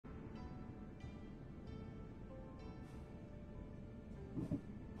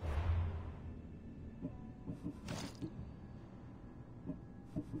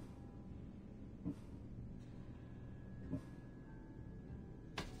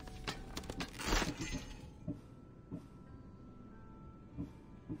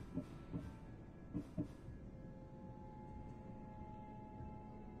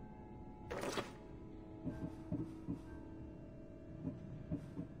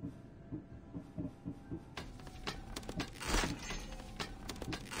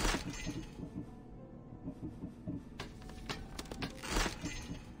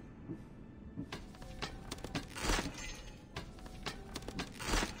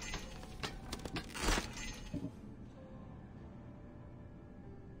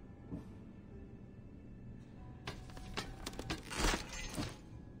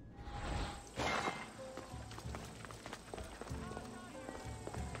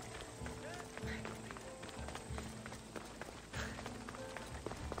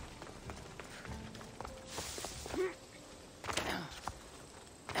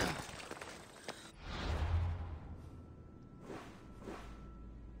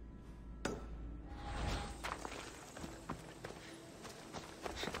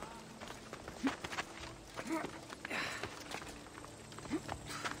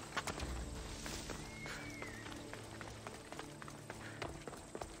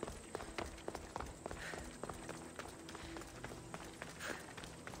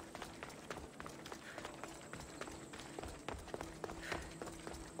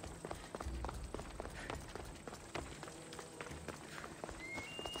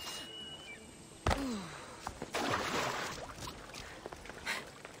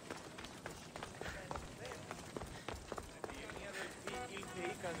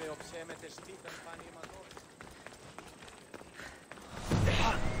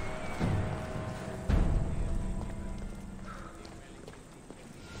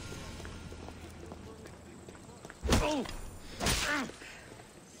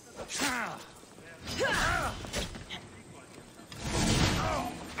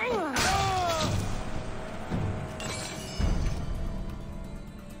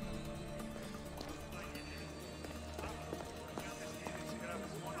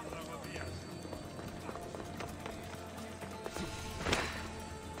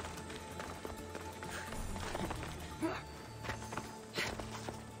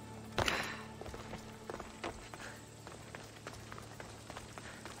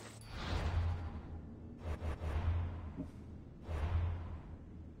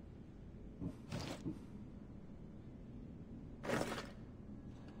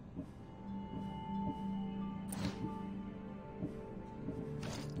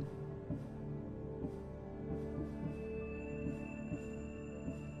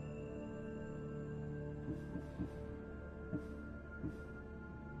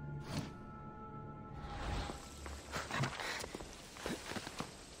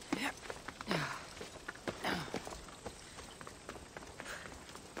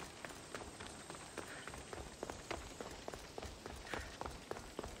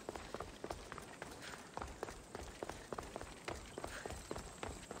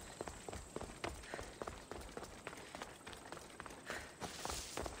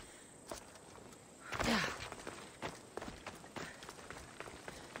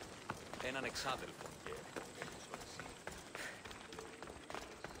Έναν εξάδελφο και...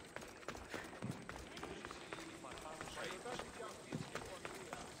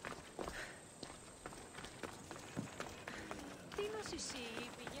 Τι νοσησί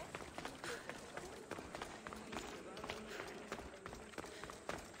πήγε?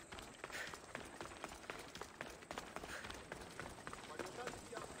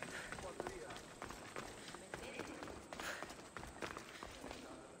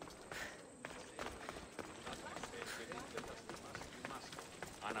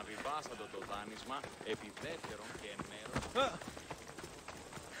 Αναβιβάσαντο το δάνεισμα επί δεύτερον και εν μέρος...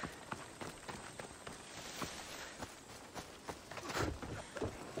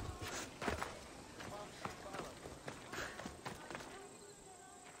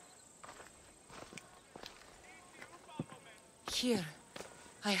 Here,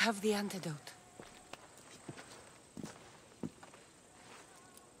 I have the antidote.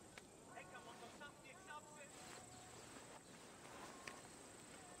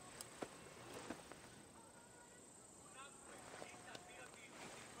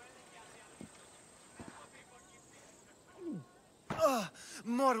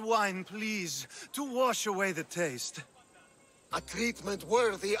 More wine, please, to wash away the taste. A treatment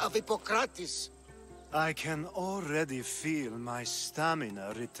worthy of Hippocrates. I can already feel my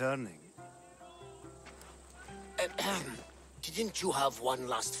stamina returning. Didn't you have one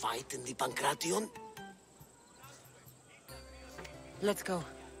last fight in the Pancration? Let's go.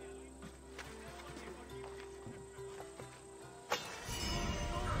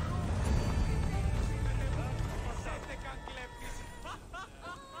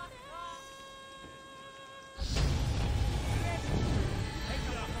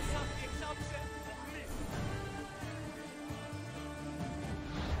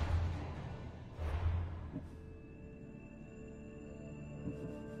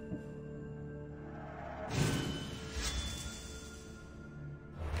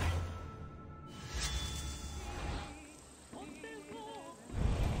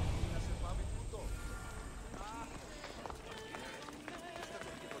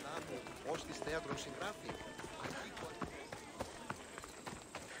 Ως της θέατρον συγγράφει.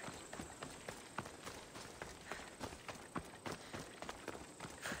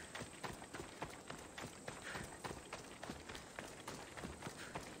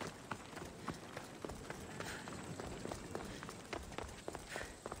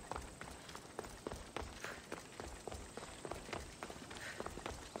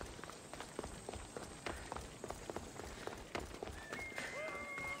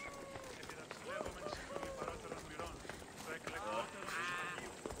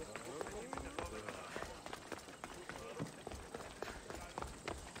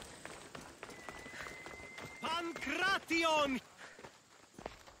 Pancration!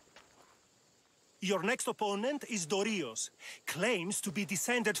 Your next opponent is Dorios. Claims to be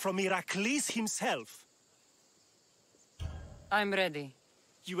descended from Heracles himself. I'm ready.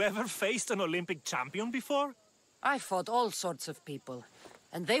 You ever faced an Olympic champion before? I fought all sorts of people,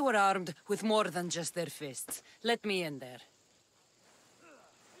 and they were armed with more than just their fists. Let me in there.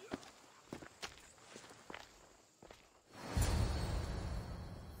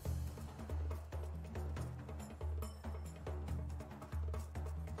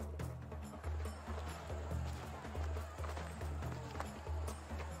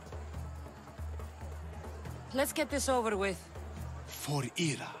 Let's get this over with. For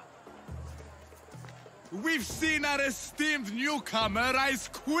Ira. We've seen our esteemed newcomer rise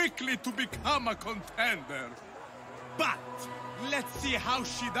quickly to become a contender. But let's see how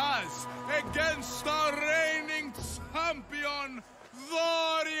she does against our reigning champion,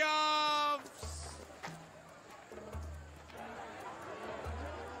 Warriors!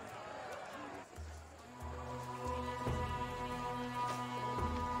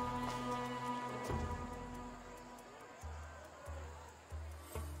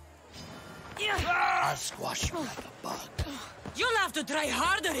 I'll squash you like a bug. You'll have to try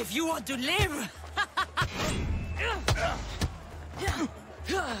harder if you want to live.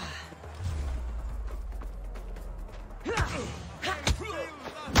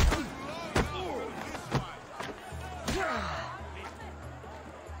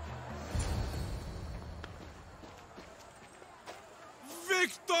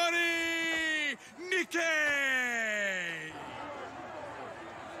 Victory! Nikkei!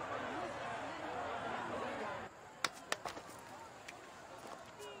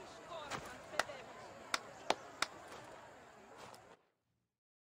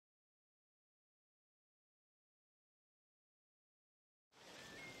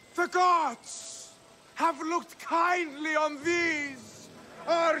 The gods have looked kindly on these,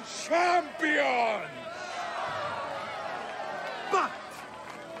 our champions! But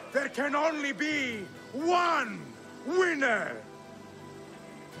there can only be one winner!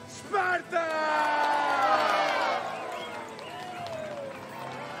 Sparta!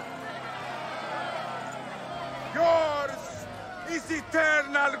 Yours is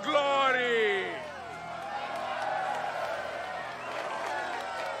eternal glory!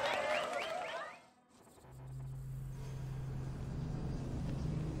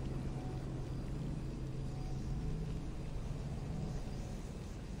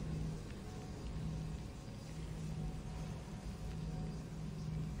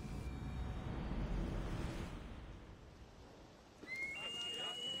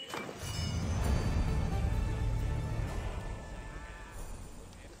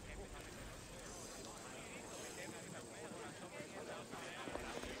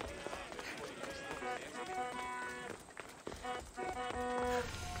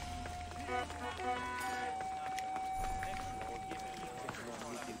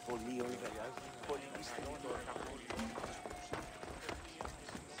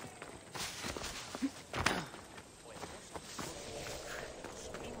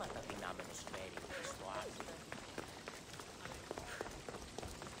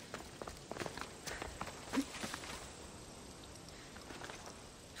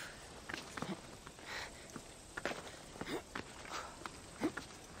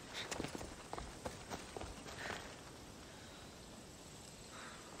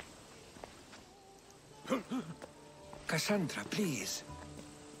 Cassandra, please.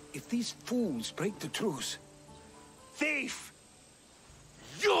 If these fools break the truce... Thief!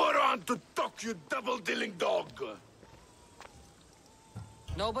 You're on to talk, you double-dealing dog!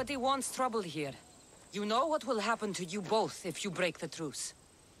 Nobody wants trouble here. You know what will happen to you both if you break the truce.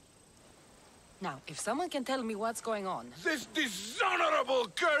 Now, if someone can tell me what's going on... This dishonorable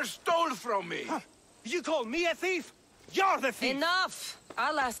cur stole from me! Huh. You call me a thief? You're the thief! Enough!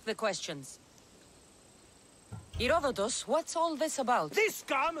 I'll ask the questions. Herodotus, what's all this about? This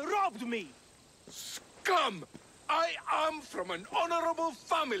scum robbed me! Scum! I am from an honorable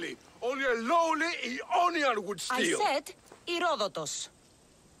family. Only a lowly Ionian would steal. I said Herodotus.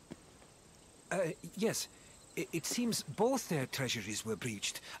 Yes. It seems both their treasuries were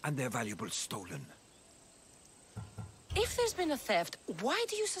breached and their valuables stolen. If there's been a theft, why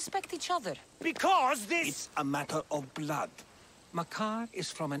do you suspect each other? Because this... It's a matter of blood. Makar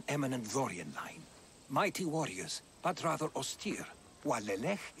is from an eminent Vorian line. Mighty warriors, but rather austere, while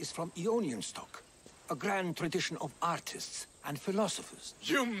Lelech is from Ionian stock, a grand tradition of artists and philosophers.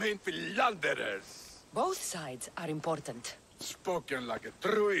 You mean philanderers? Both sides are important. Spoken like a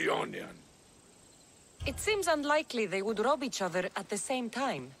true Ionian. It seems unlikely they would rob each other at the same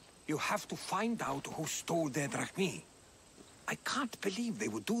time. You have to find out who stole their drachmi. I can't believe they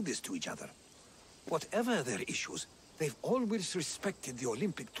would do this to each other. Whatever their issues, they've always respected the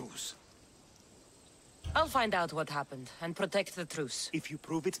Olympic truce. I'll find out what happened and protect the truce. If you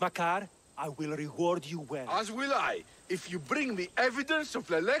prove it's Makar, I will reward you well. As will I, if you bring me evidence of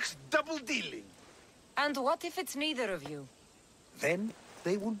Lelech's double-dealing. And what if it's neither of you? Then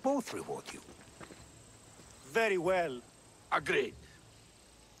they will both reward you. Very well. Agreed.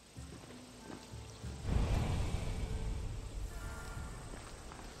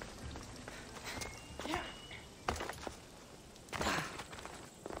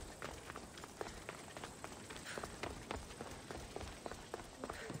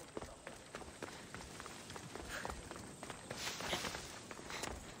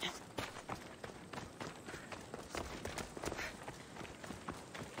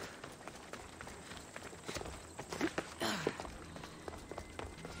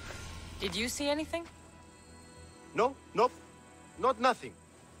 Did you see anything? No, nope. Not nothing.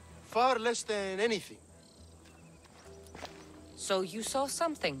 Far less than anything. So you saw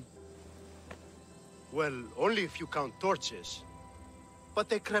something? Well, only if you count torches. But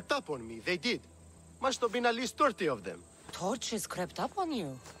they crept up on me, they did. Must have been at least 30 of them. Torches crept up on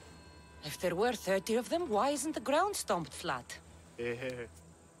you? If there were 30 of them, why isn't the ground stomped flat?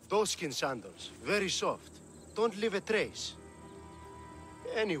 Doeskin sandals, very soft. Don't leave a trace.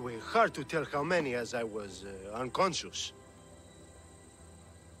 Anyway, hard to tell how many as I was unconscious.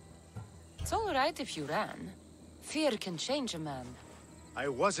 It's all right if you ran. Fear can change a man. I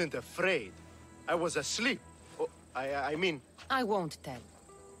wasn't afraid. I was asleep. Oh, I mean... I won't tell.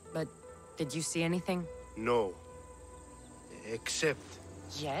 But did you see anything? No. Except...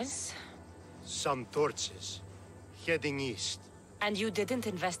 Yes? some torches. Heading east. And you didn't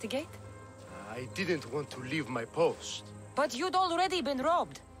investigate? I didn't want to leave my post. But you'd already been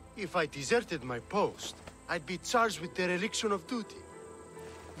robbed. If I deserted my post, I'd be charged with dereliction of duty.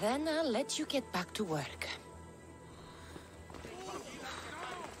 Then I'll let you get back to work.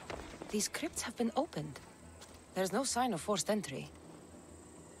 These crypts have been opened. There's no sign of forced entry.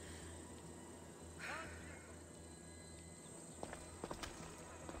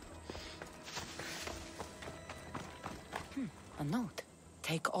 A note.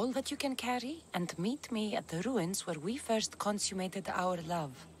 Take all that you can carry and meet me at the ruins where we first consummated our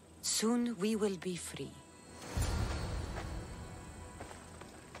love. Soon we will be free.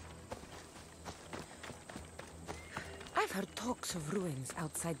 I've heard talks of ruins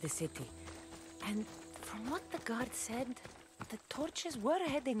outside the city. And from what the guard said, the torches were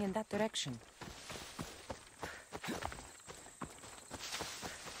heading in that direction.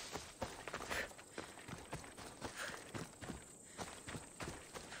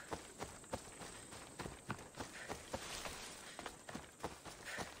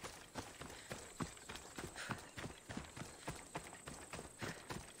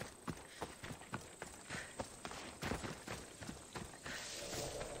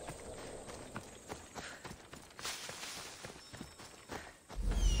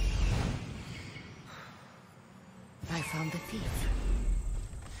 I found the thief.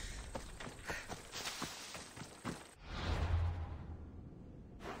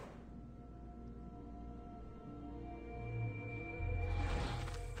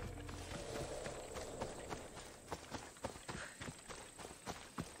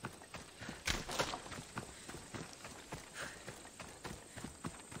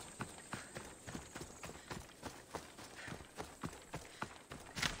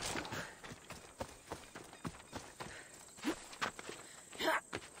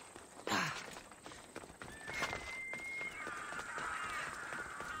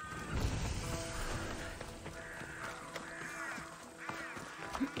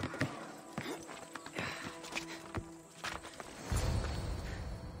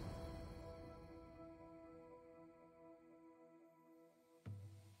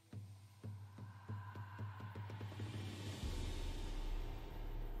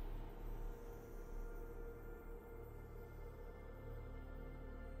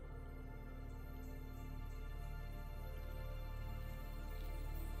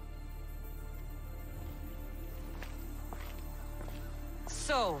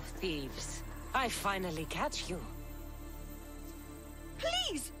 So, thieves, I finally catch you.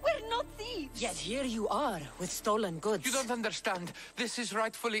 Please, we're not thieves! Yet here you are, with stolen goods. You don't understand. This is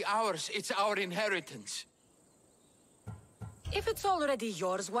rightfully ours. It's our inheritance. If it's already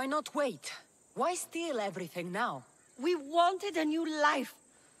yours, why not wait? Why steal everything now? We wanted a new life.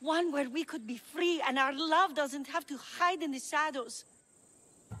 One where we could be free and our love doesn't have to hide in the shadows.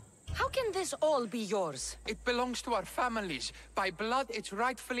 How can this all be yours? It belongs to our families. By blood, it's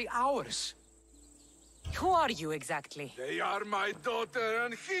rightfully ours. Who are you exactly? They are my daughter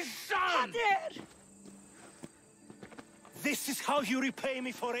and his son! Father! This is how you repay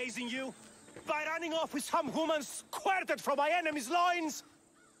me for raising you? By running off with some woman squirted from my enemy's loins?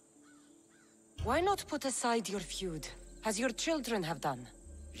 Why not put aside your feud, as your children have done?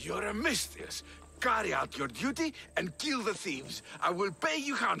 You're a mistress. Carry out your duty and kill the thieves. I will pay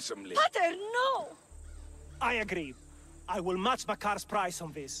you handsomely. Father, no! I agree. I will match Makar's price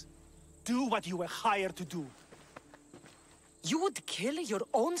on this. Do what you were hired to do. You would kill your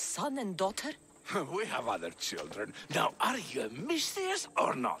own son and daughter? We have other children. Now, are you a mistress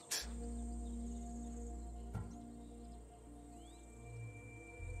or not?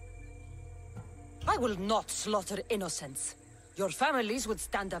 I will not slaughter innocents. Your families would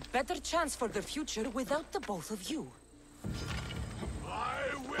stand a better chance for the future without the both of you. I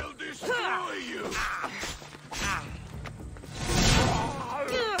will destroy you!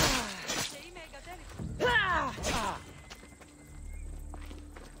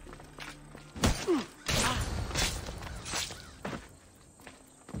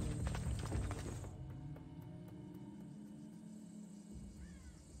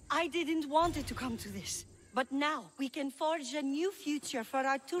 I didn't want it to come to this. But now, we can forge a new future for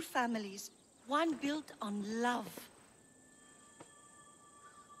our two families. One built on love.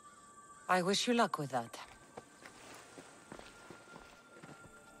 I wish you luck with that.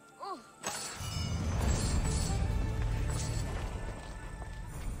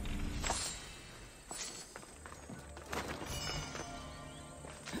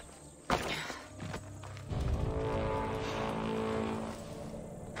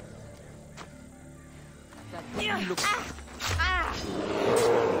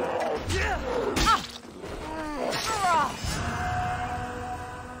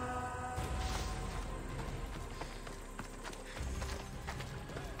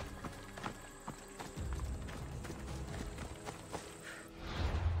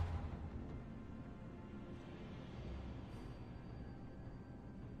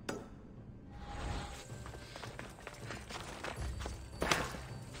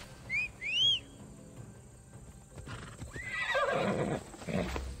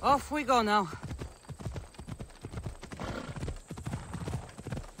 Off we go now.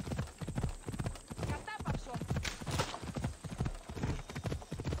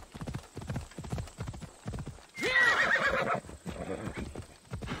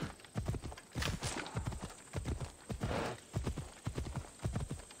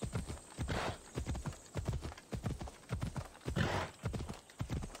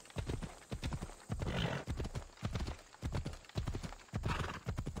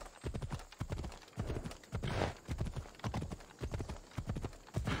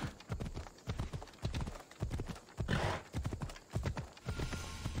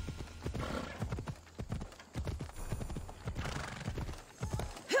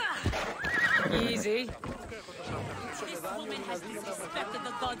 Easy. This woman has disrespected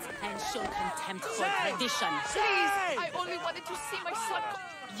the gods and shown contempt for tradition. Please! I only wanted to see my son.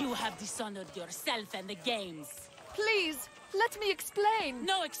 You have dishonored yourself and the games. Please, let me explain.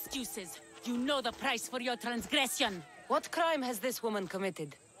 No excuses. You know the price for your transgression. What crime has this woman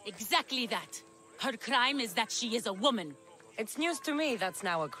committed? Exactly that. Her crime is that she is a woman. It's news to me that's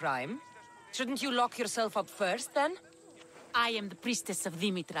now a crime. Shouldn't you lock yourself up first, then? I am the priestess of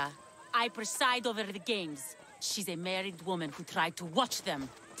Dimitra. I preside over the games. She's a married woman who tried to watch them,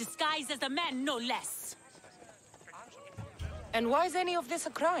 disguised as a man, no less. And why is any of this a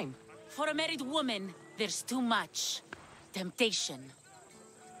crime? For a married woman, there's too much temptation.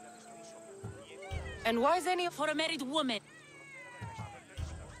 And why is any For a married woman...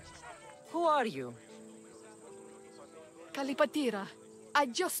 Who are you? Kalipatira, I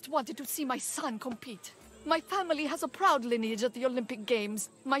just wanted to see my son compete. My family has a proud lineage at the Olympic Games.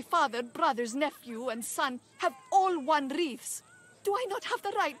 My father, brothers, nephew, and son have all won wreaths. Do I not have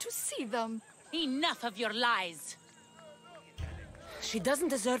the right to see them? Enough of your lies. She doesn't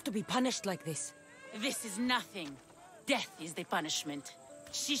deserve to be punished like this. This is nothing. Death is the punishment.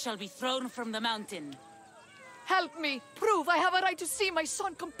 She shall be thrown from the mountain. Help me! Prove I have a right to see my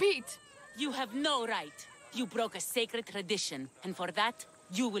son compete! You have no right. You broke a sacred tradition, and for that,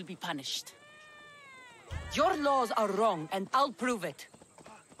 you will be punished. Your laws are wrong, and I'll prove it.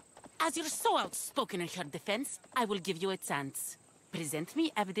 As you're so outspoken in her defense, I will give you a chance. Present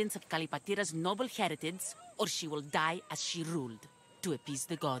me evidence of Kalipatira's noble heritage, or she will die as she ruled, to appease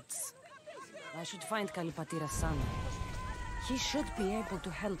the gods. I should find Kalipatira's son. He should be able to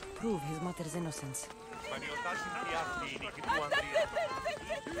help prove his mother's innocence.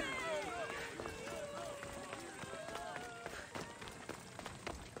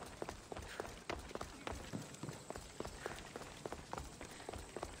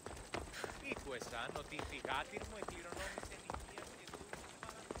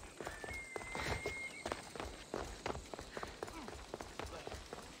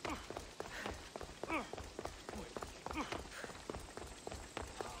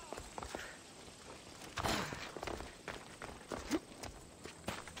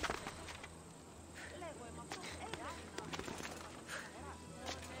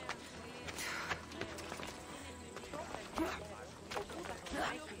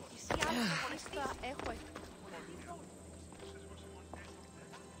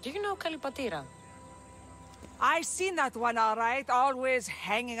 Do you know Kalipatira? I seen that one all right, always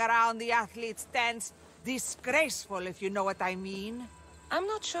hanging around the athletes' tents. Disgraceful, if you know what I mean. I'm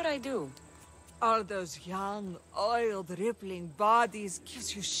not sure I do. All those young, oiled, rippling bodies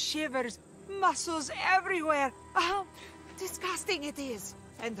gives you shivers, muscles everywhere. Disgusting it is.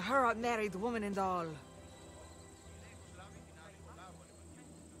 And her a married woman and all.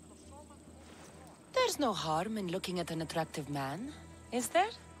 There's no harm in looking at an attractive man, is there?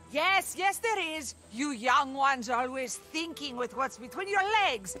 Yes, yes, there is. You young ones are always thinking with what's between your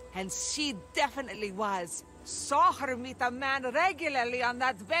legs. And she definitely was. Saw her meet a man regularly on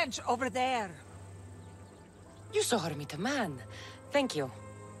that bench over there. You saw her meet a man. Thank you.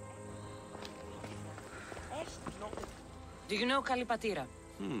 Do you know Kalipatira?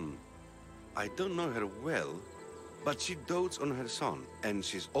 I don't know her well, but she dotes on her son, and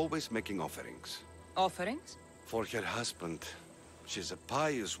she's always making offerings. Offerings? For her husband. She's a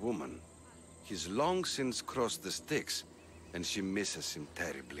pious woman. He's long since crossed the Styx, and she misses him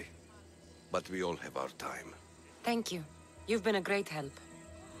terribly. But we all have our time. Thank you. You've been a great help.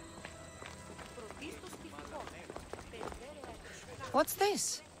 What's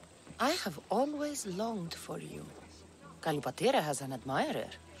this? I have always longed for you. Kalipatira has an admirer.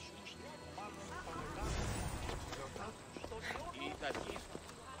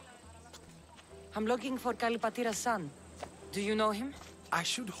 I'm looking for Kalipatira's son. Do you know him? I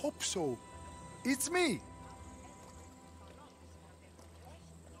should hope so. It's me.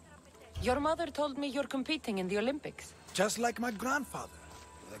 Your mother told me you're competing in the Olympics. Just like my grandfather,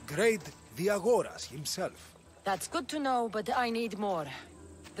 the great Diagoras himself. That's good to know, but I need more.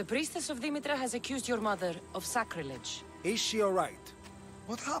 The priestess of Dimitra has accused your mother of sacrilege. Is she all right?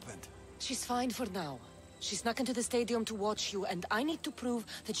 What happened? She's fine for now. She snuck into the stadium to watch you, and I need to prove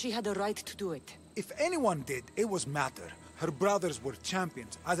that she had a right to do it. If anyone did, it was Mater. Her brothers were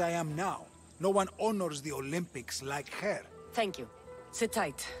champions, as I am now. No one honors the Olympics like her. Thank you. Sit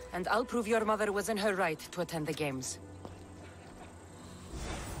tight, and I'll prove your mother was in her right to attend the games.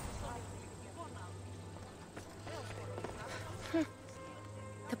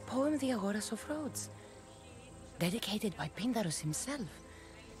 The poem The Agoras of Rhodes. Dedicated by Pindarus himself.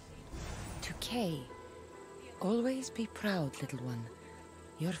 To Kay. Always be proud, little one.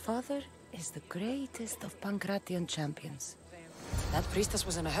 Your father is the greatest of Pancratian champions. That priestess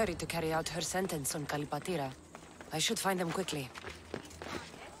was in a hurry to carry out her sentence on Kalipatira. I should find them quickly.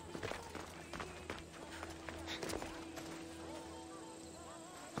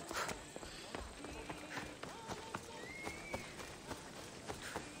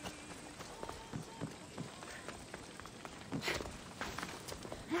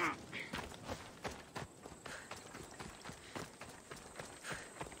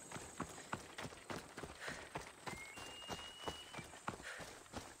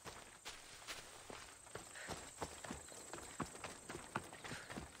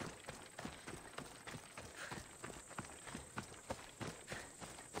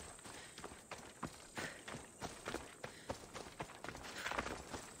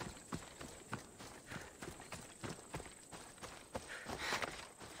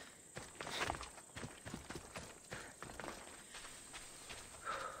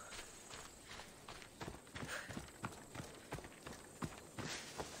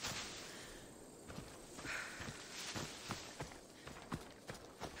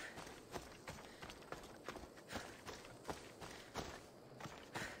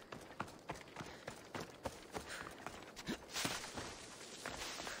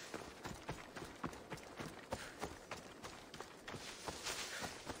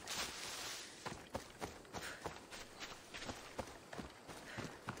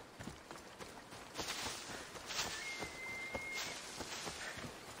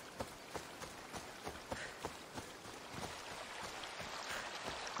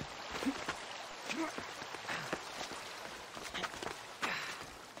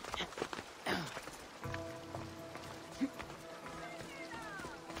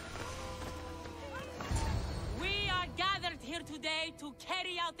 Today to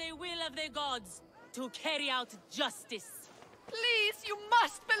carry out the will of the gods, to carry out justice. Please, you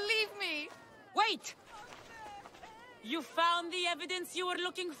must believe me! Wait! You found the evidence you were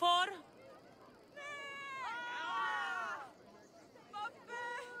looking for?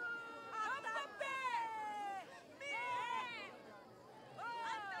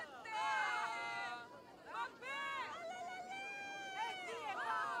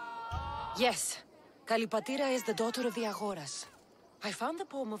 Yes. Kalipatira is the daughter of the Agoras. I found the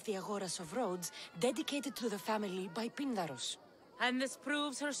poem of the Agoras of Rhodes dedicated to the family by Pindarus. And this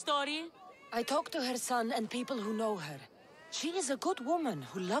proves her story? I talked to her son and people who know her. She is a good woman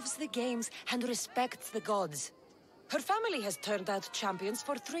who loves the games and respects the gods. Her family has turned out champions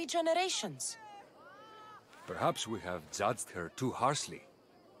for 3 generations. Perhaps we have judged her too harshly.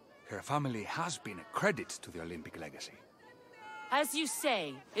 Her family has been a credit to the Olympic legacy. As you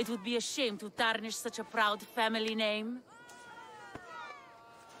say, it would be a shame to tarnish such a proud family name.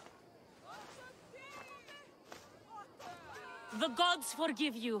 The gods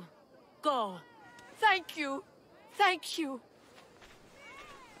forgive you. Go. Thank you. Thank you.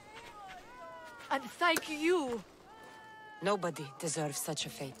 and thank you. Nobody deserves such a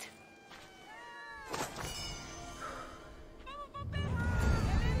fate.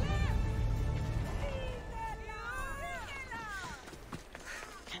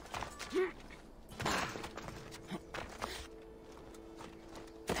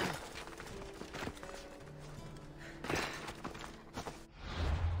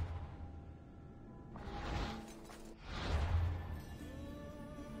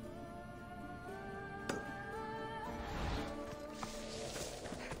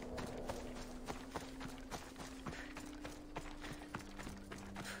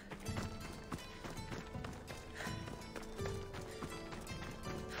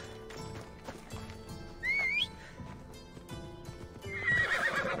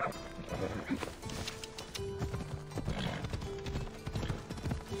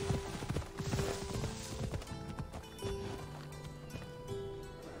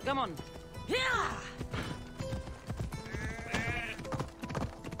 Come on. Yeah!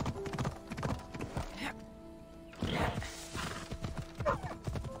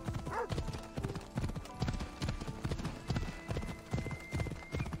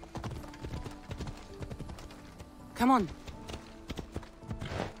 Come on.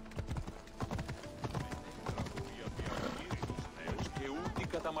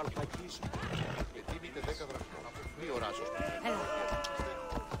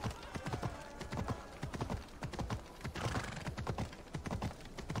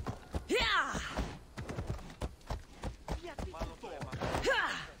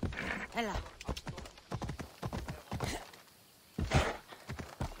 Έλα.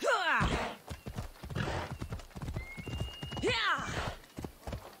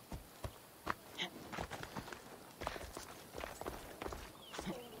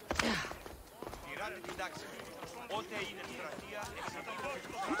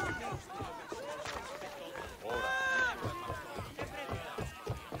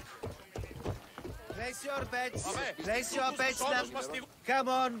 Place your bets. Place your bets now. Come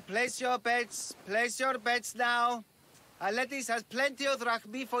on, place your bets. Place your bets now. Aledis has plenty of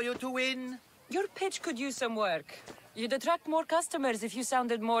drachmi for you to win. Your pitch could use some work. You'd attract more customers if you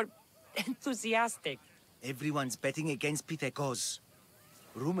sounded more enthusiastic. Everyone's betting against Pitekos.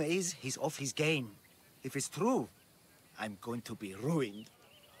 Rumor is he's off his game. If it's true, I'm going to be ruined.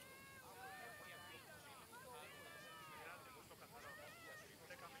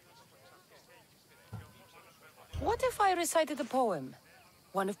 What if I recited a poem?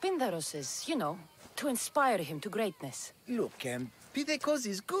 One of Pindaros's, you know, to inspire him to greatness. Look, Pitekos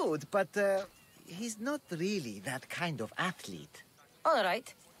is good, but he's not really that kind of athlete. All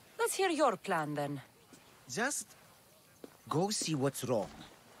right. Let's hear your plan, then. Just go see what's wrong.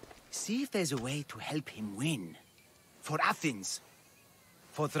 See if there's a way to help him win. For Athens.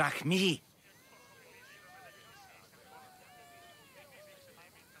 For drachmi.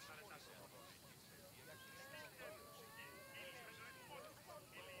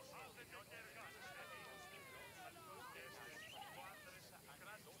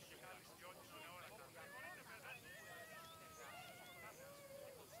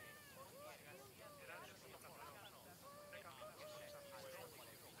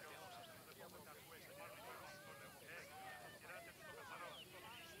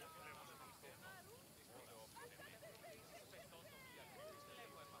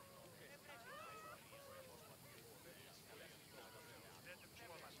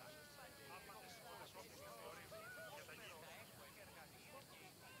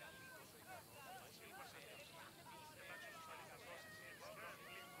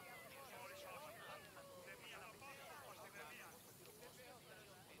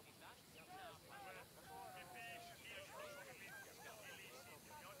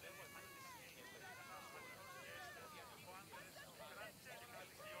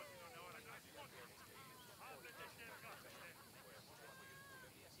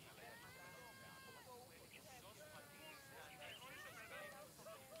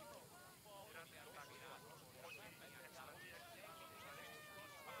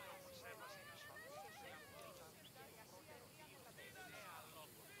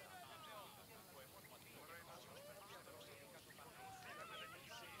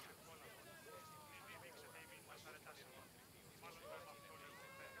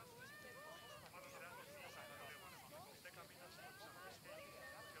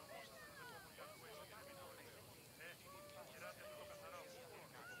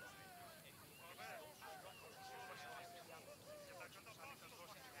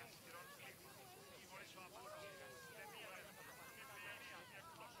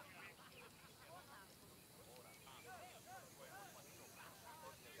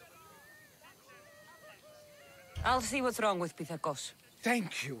 I'll see what's wrong with Pithakos.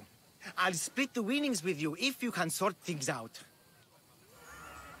 Thank you. I'll split the winnings with you if you can sort things out.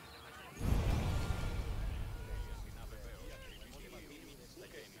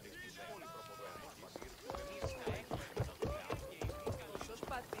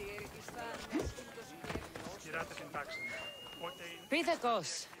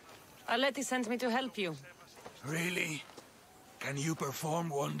 Pithakos, Aleti sent me to help you. Really? Can you perform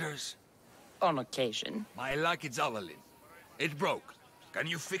wonders? On occasion. My lucky javelin. It broke. Can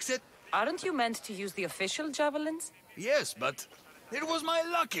you fix it? Aren't you meant to use the official javelins? Yes, but it was my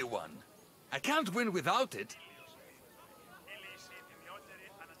lucky one. I can't win without it.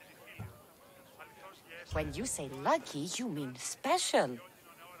 When you say lucky, you mean special.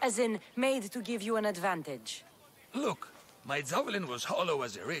 As in, made to give you an advantage. Look, my javelin was hollow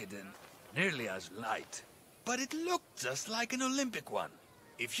as a reed and nearly as light. But it looked just like an Olympic one.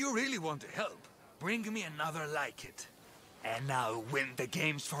 If you really want to help, bring me another like it. And I'll win the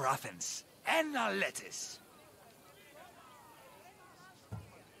games for Athens. And Aletis.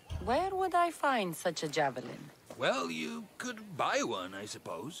 Where would I find such a javelin? Well, you could buy one, I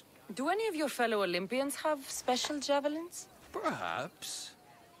suppose. Do any of your fellow Olympians have special javelins? Perhaps.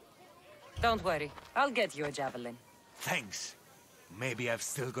 Don't worry, I'll get you a javelin. Thanks. Maybe I've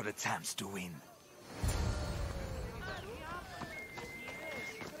still got a chance to win.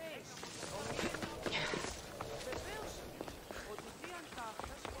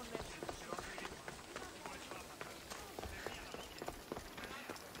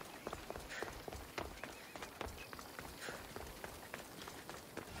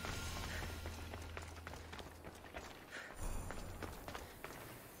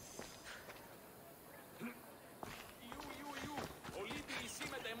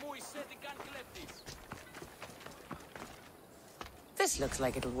 This looks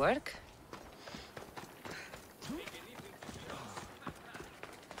like it'll work.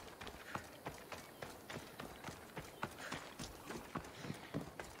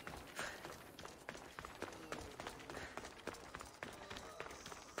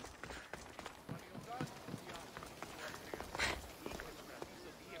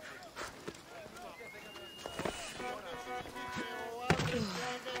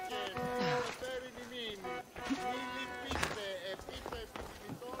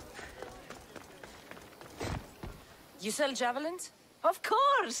 You sell javelins? Of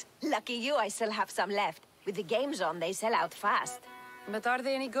course! Lucky you, I still have some left. With the games on, they sell out fast. But are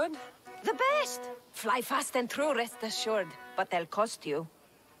they any good? The best! Fly fast and true, rest assured. But they'll cost you.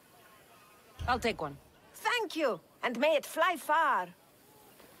 I'll take one. Thank you! And may it fly far!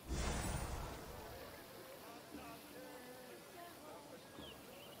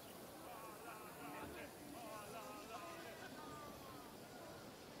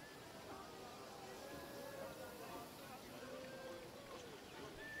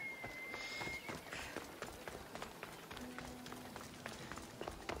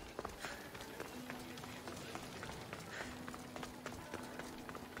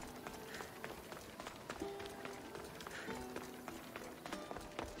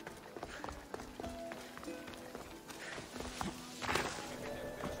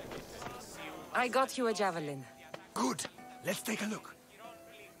 I got you a javelin. Good. Let's take a look.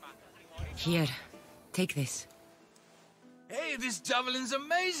 Here, take this. Hey, this javelin's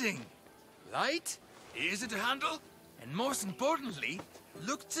amazing! Light, easy to handle, and most importantly,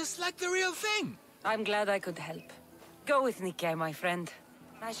 looks just like the real thing. I'm glad I could help. Go with Nike, my friend.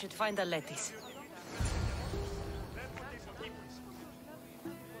 I should find Aletis.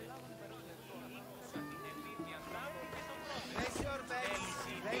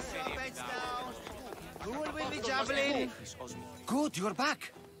 Who will win the javelin? Good, you're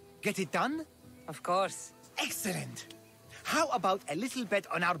back. Get it done? Of course. Excellent. How about a little bet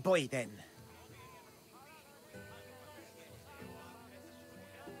on our boy, then?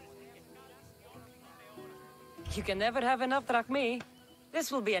 You can never have enough drachmi.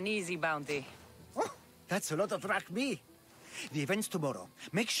 This will be an easy bounty. Oh, that's a lot of drachmi. The event's tomorrow.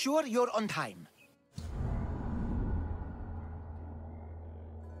 Make sure you're on time.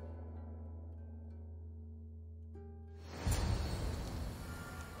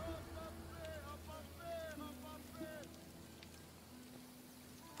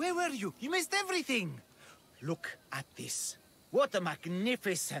 Where were you? You missed everything. Look at this. What a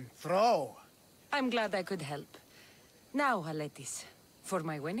magnificent throw. I'm glad I could help. Now, Aletis, for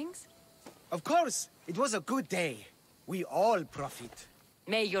my winnings? Of course. It was a good day. We all profit.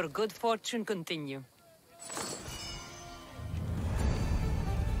 May your good fortune continue.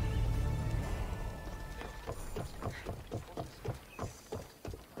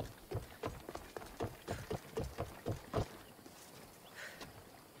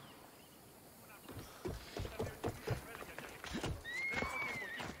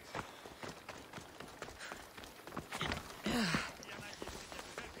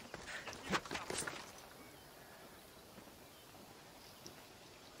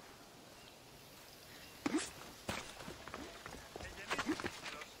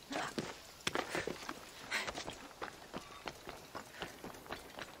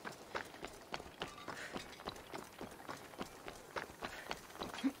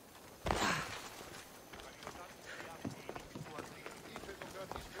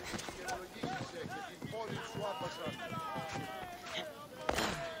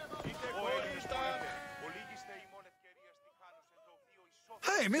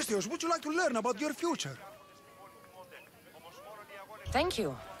 Hey, Mistios, would you like to learn about your future? Thank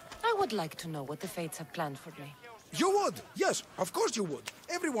you. I would like to know what the fates have planned for me. You would? Yes, of course you would.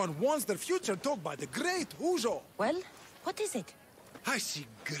 Everyone wants their future told by the great Uzo. Well, what is it? I see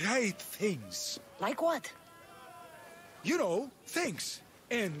great things. Like what? You know, things.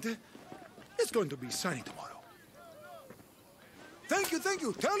 And it's going to be sunny tomorrow. Thank you, thank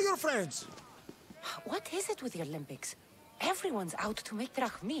you. Tell your friends. What is it with the Olympics? Everyone's out to make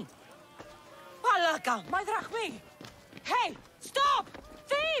drachmi. Alaka, my drachmi! Hey, stop!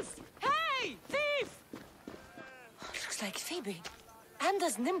 Thief! Hey, thief! Looks like Phoebe. And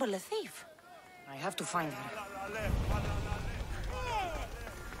as nimble a thief. I have to find her.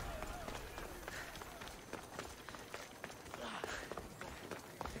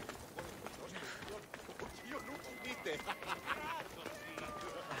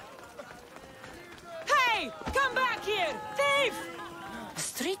 Hey! Come back here! Thief! A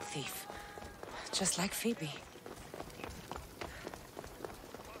street thief. Just like Phoebe.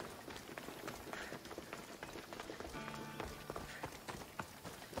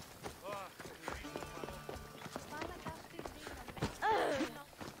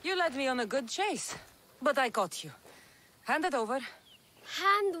 You led me on a good chase, but I caught you. Hand it over.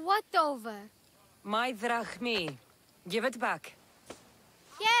 Hand what over? My drachmi. Give it back.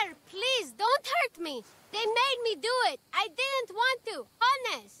 Here, please, don't hurt me. They made me do it. I didn't want to,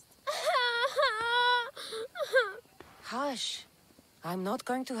 honest. Hush. I'm not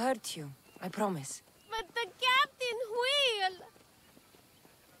going to hurt you. I promise. But the captain will.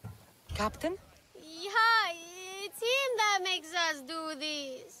 Captain? Yeah, it's him that makes us do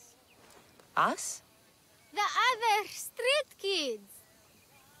this. Us? The other street kids.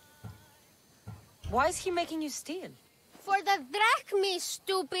 Why is he making you steal? For the drachmi,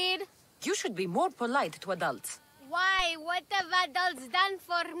 stupid. You should be more polite to adults. Why? What have adults done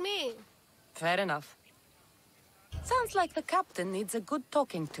for me? Fair enough. Sounds like the captain needs a good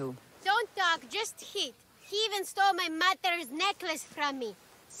talking to. Don't talk, just hit. He even stole my mother's necklace from me.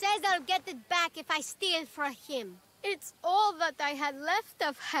 Says I'll get it back if I steal from him. It's all that I had left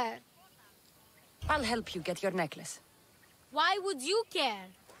of her. I'll help you get your necklace. Why would you care?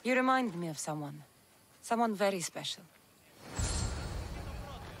 You remind me of someone. Someone very special.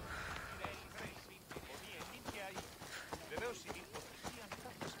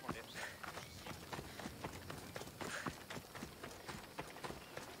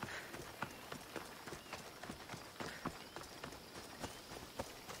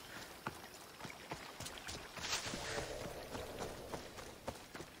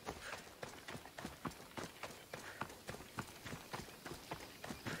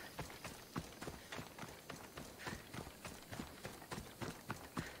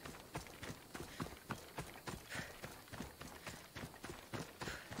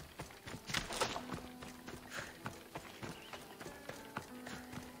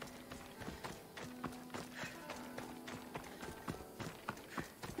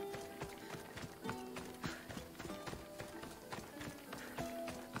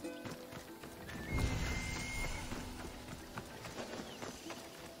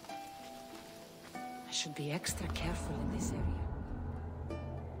 I should be extra careful in this area.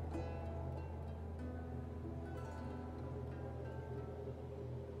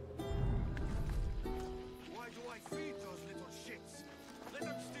 Why do I feed those little shits? Let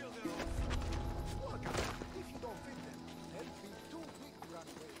them steal their own food. Look, if you don't feed them, they'll be too weak to run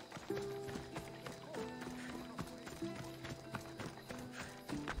away.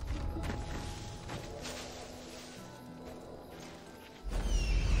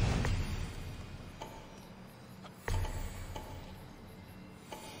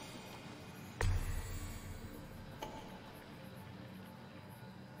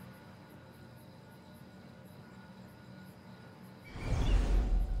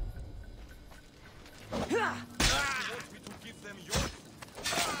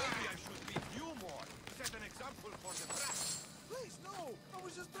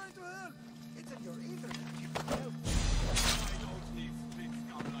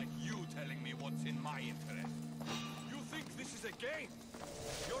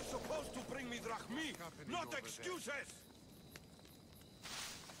 You're supposed to bring me drachmi, not excuses!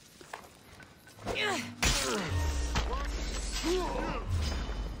 You!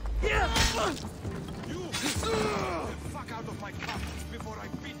 Get the fuck out of my cup before I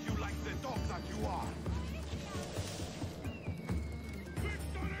beat you like the dog that you are!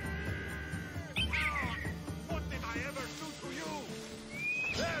 What did I ever do to you?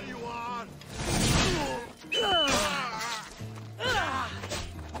 There you are! No!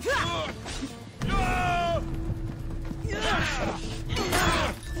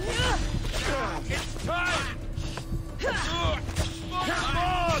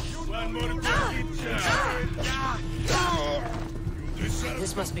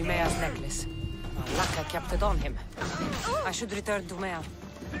 This must be Mea's necklace. Laka kept it on him. I should return to Mea.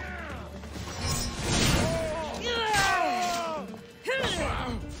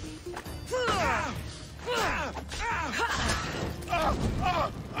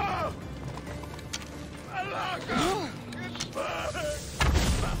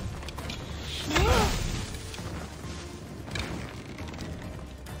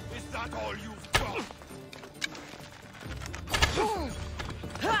 Is that all you've got?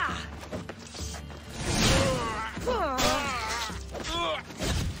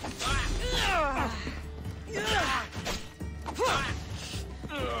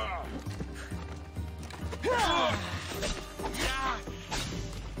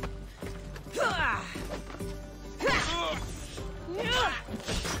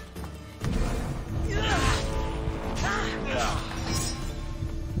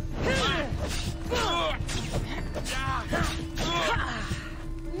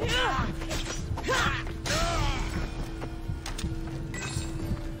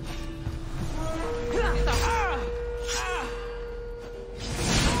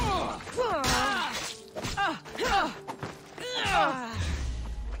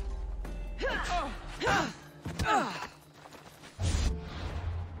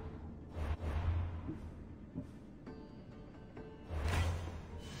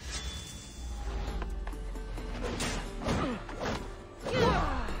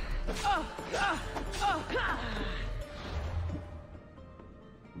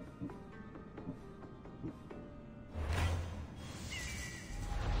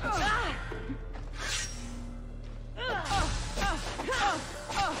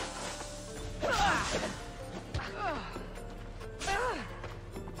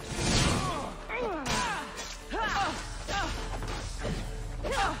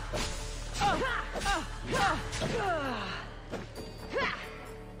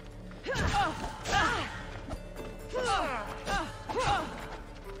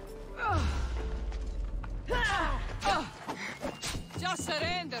 Just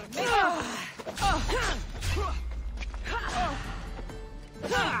surrender.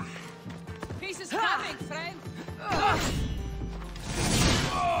 Peace is coming, friend.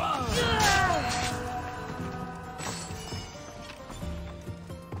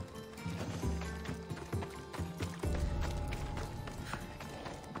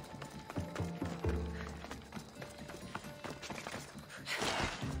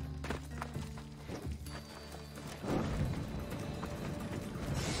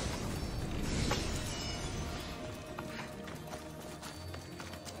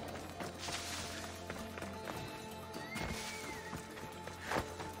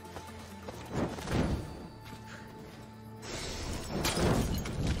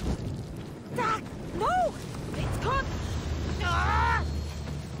 No! It's caught! Ah!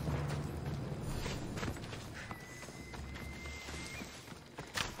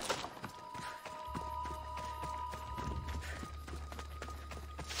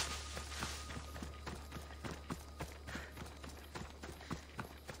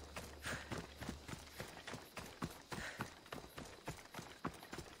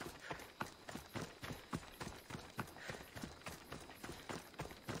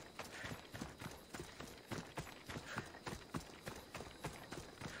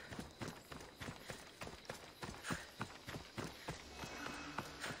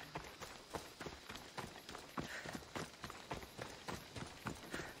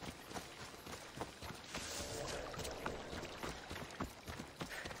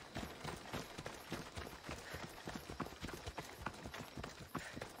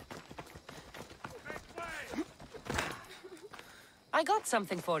 I got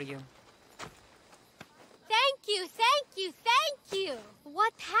something for you. Thank you, thank you, thank you.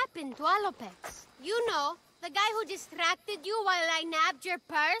 What happened to Alopex? You know, the guy who distracted you while I nabbed your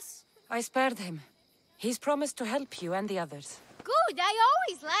purse? I spared him. He's promised to help you and the others. Good, I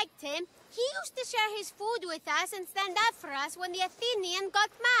always liked him. He used to share his food with us and stand up for us when the Athenian got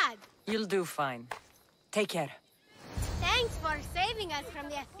mad. You'll do fine. Take care. Thanks for saving us from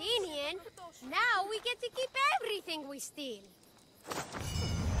the Athenian. Now we get to keep everything we steal.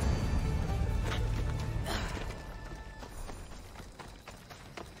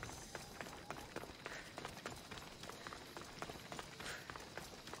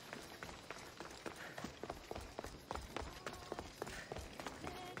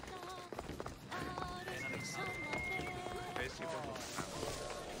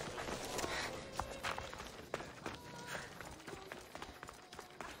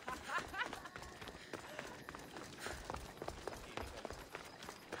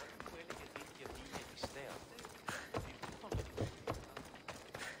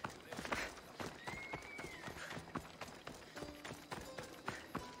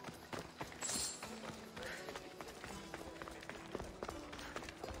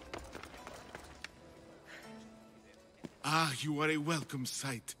 Ah, you are a welcome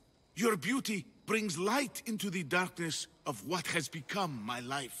sight. Your beauty brings light into the darkness of what has become my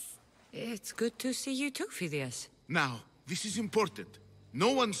life. It's good to see you too, Phidias. Now, this is important.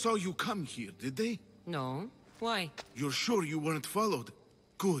 No one saw you come here, did they? No. Why? You're sure you weren't followed?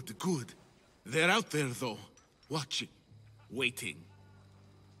 Good, good. They're out there, though. Watching. Waiting.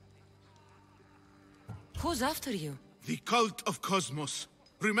 Who's after you? The cult of Cosmos.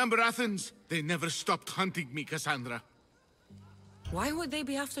 Remember Athens? They never stopped hunting me, Cassandra. Why would they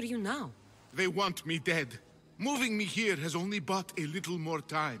be after you now? They want me dead. Moving me here has only bought a little more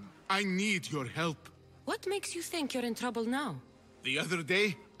time. I need your help. What makes you think you're in trouble now? The other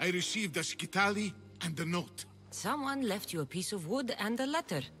day, I received a skitali and a note. Someone left you a piece of wood and a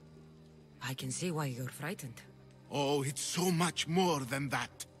letter. I can see why you're frightened. Oh, it's so much more than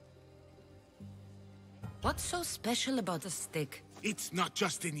that. What's so special about a stick? It's not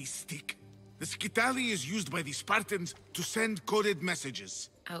just any stick. The skitali is used by the Spartans to send coded messages.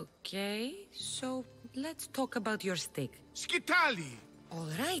 Okay, so let's talk about your stick. Skitali! All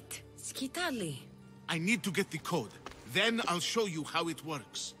right, skitali. I need to get the code. Then I'll show you how it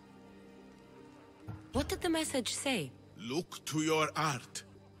works. What did the message say? Look to your art.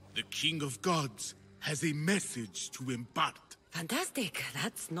 The King of Gods has a message to impart. Fantastic.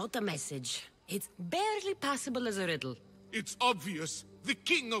 That's not a message. It's barely passable as a riddle. It's obvious. The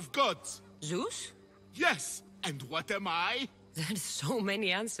King of Gods. Zeus? Yes. And what am I? There's so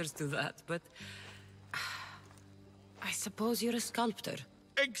many answers to that, but... I suppose you're a sculptor.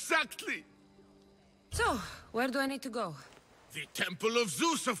 Exactly. So, where do I need to go? The Temple of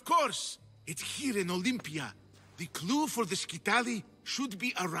Zeus, of course. It's here in Olympia. The clue for the skitali should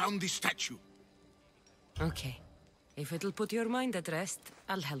be around the statue. Okay. If it'll put your mind at rest,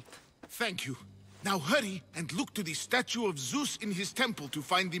 I'll help. Thank you. Now hurry and look to the statue of Zeus in his temple to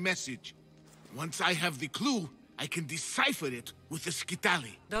find the message. Once I have the clue, I can decipher it with the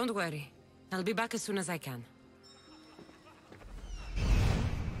skitali. Don't worry. I'll be back as soon as I can.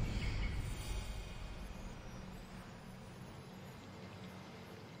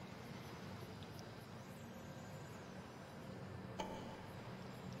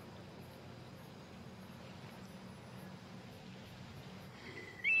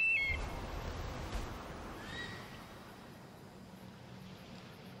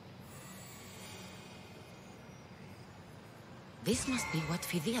 This must be what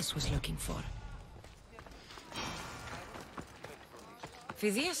Phidias was looking for.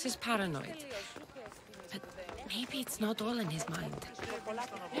 Phidias is paranoid. But maybe it's not all in his mind.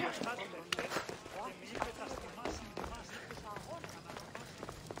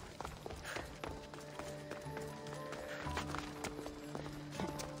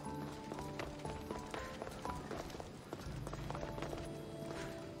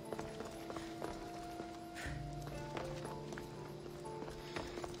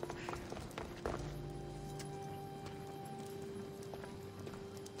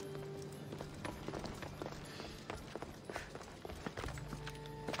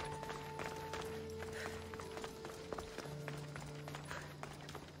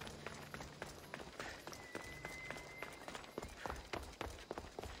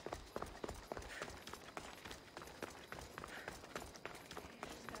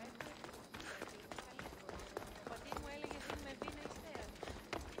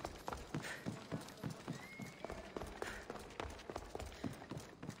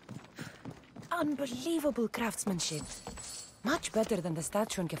 Unbelievable craftsmanship. Much better than the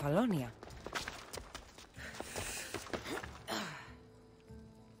statue in Kefalonia.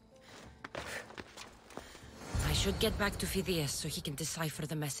 I should get back to Phidias so he can decipher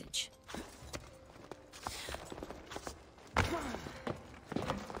the message.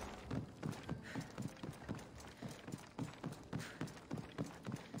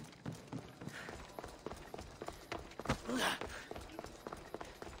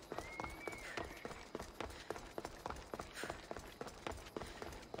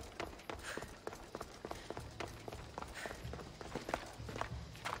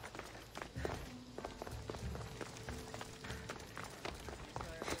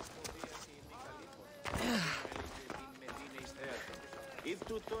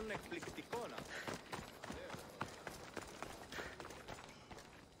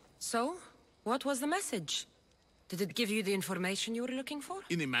 So, what was the message? Did it give you the information you were looking for?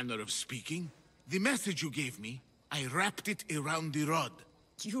 In a manner of speaking, the message you gave me, I wrapped it around the rod.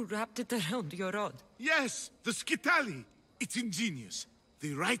 You wrapped it around your rod? Yes, the skitali. It's ingenious.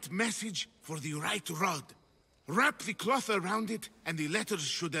 The right message for the right rod. Wrap the cloth around it, and the letters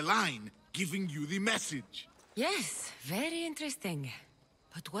should align, giving you the message. Yes, very interesting.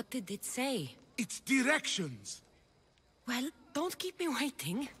 But what did it say? It's directions. Well, don't keep me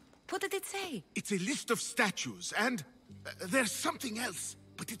waiting. What did it say? It's a list of statues, and there's something else,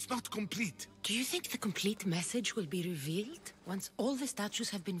 but it's not complete. Do you think the complete message will be revealed once all the statues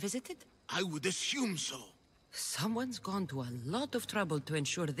have been visited? I would assume so. Someone's gone to a lot of trouble to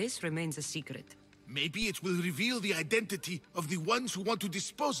ensure this remains a secret. Maybe it will reveal the identity of the ones who want to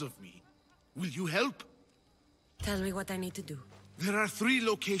dispose of me. Will you help? Tell me what I need to do. There are 3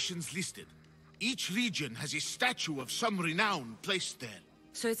 locations listed. Each region has a statue of some renown placed there.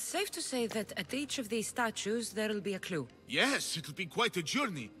 So it's safe to say that at each of these statues there'll be a clue? Yes, it'll be quite a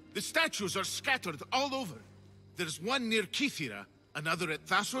journey. The statues are scattered all over. There's one near Kythera, another at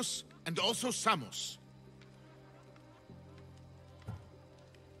Thassos, and also Samos.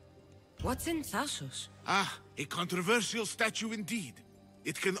 What's in Thassos? Ah, a controversial statue indeed.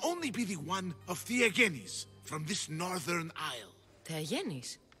 It can only be the one of Theagenes, from this northern isle.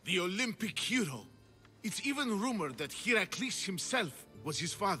 Theagenes? The Olympic hero. It's even rumored that Heracles himself was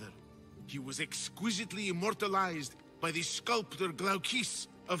his father. He was exquisitely immortalized by the sculptor Glaukis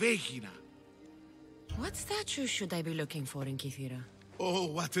of Aegina. What statue should I be looking for in Kythera? Oh,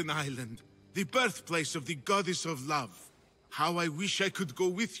 what an island. The birthplace of the goddess of love. How I wish I could go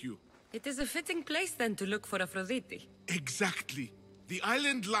with you. It is a fitting place then to look for Aphrodite. Exactly. The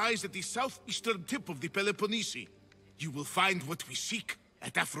island lies at the southeastern tip of the Peloponnese. You will find what we seek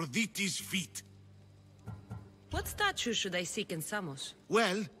at Aphrodite's feet. What statue should I seek in Samos?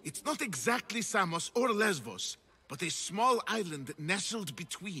 Well, it's not exactly Samos or Lesbos, but a small island nestled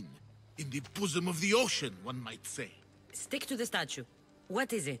between. In the bosom of the ocean, one might say. Stick to the statue.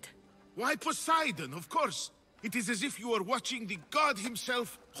 What is it? Why, Poseidon, of course. It is as if you are watching the god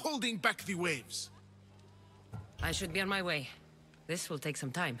himself holding back the waves. I should be on my way. This will take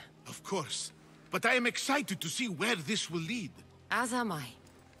some time. Of course. But I am excited to see where this will lead. As am I.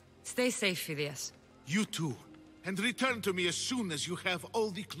 Stay safe, Phidias. You too. And return to me as soon as you have all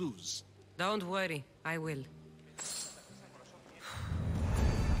the clues. Don't worry, I will.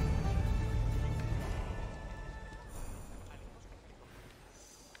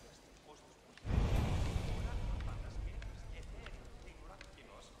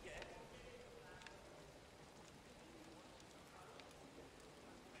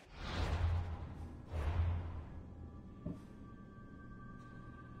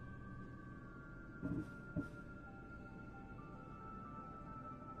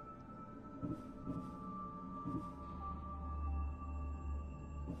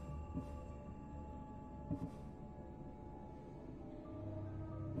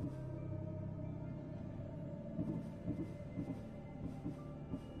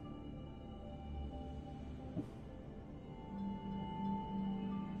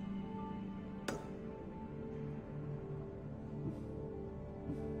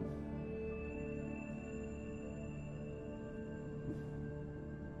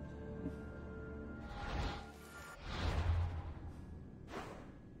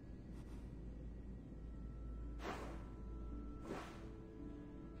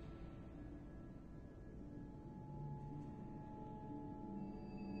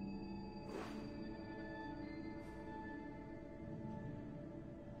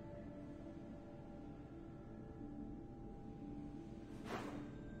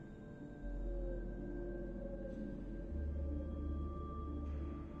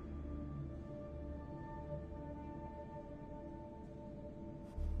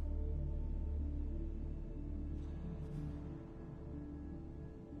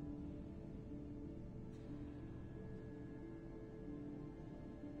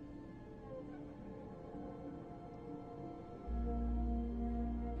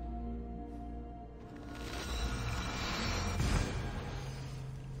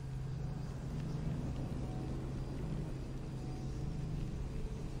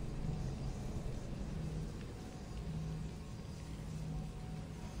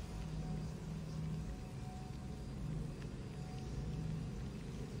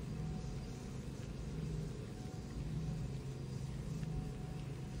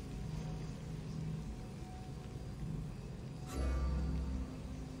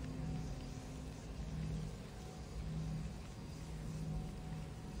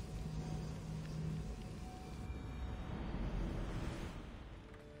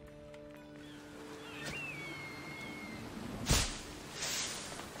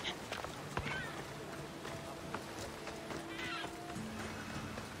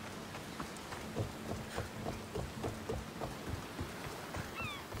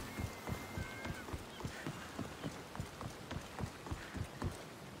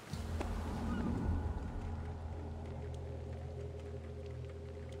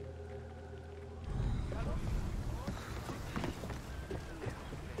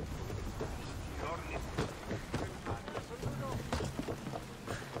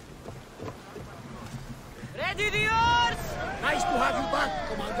 Ready the oars! Nice to have you back,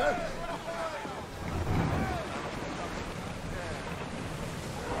 Commander.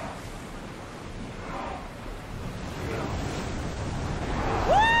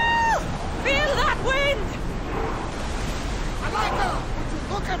 Woo! Feel that wind! Alika, would you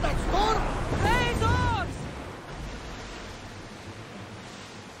look at that storm? Raise oars!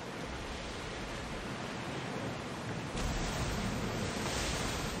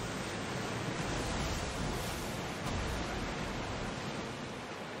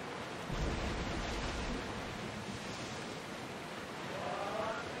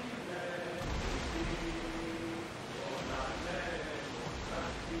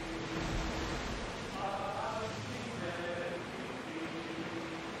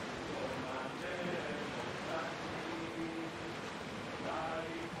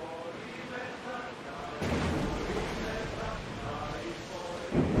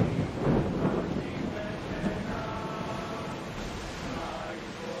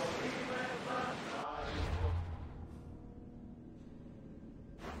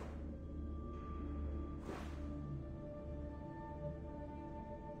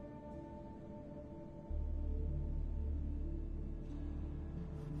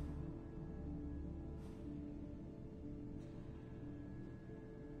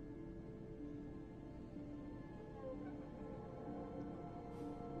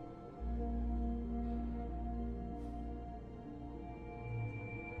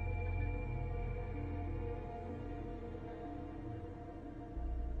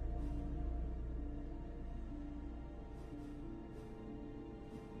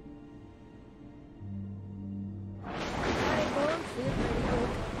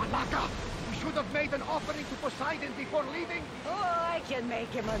 Alika, we should have made an offering to Poseidon before leaving. Oh, I can make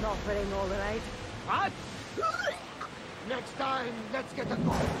him an offering, all right. What? Next time, let's get a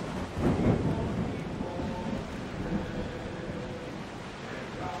call.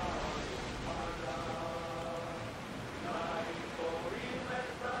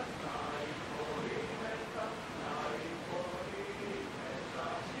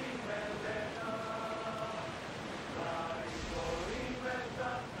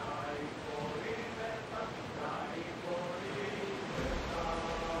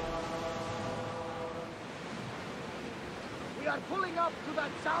 We are pulling up to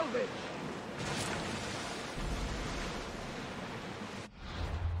that salvage.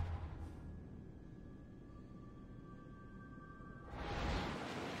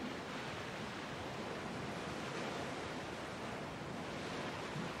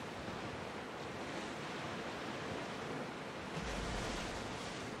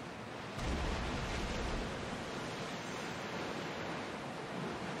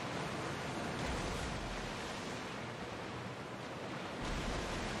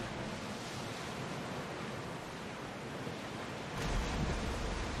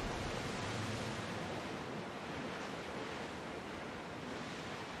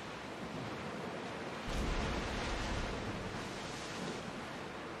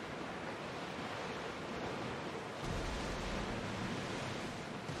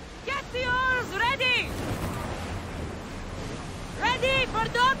 Get the oars ready! Ready for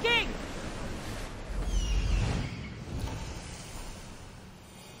docking!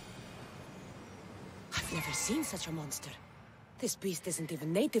 I've never seen such a monster. This beast isn't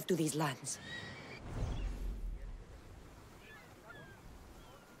even native to these lands.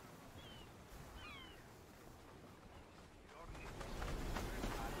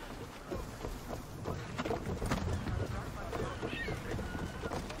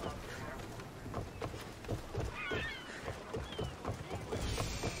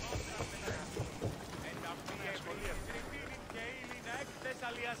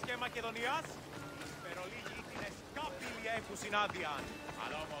 και Μακεδονίας, υπερολίγοι την εσκάπηλη έχουν συνάντιαν.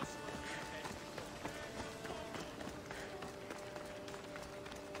 Αλλά όμως...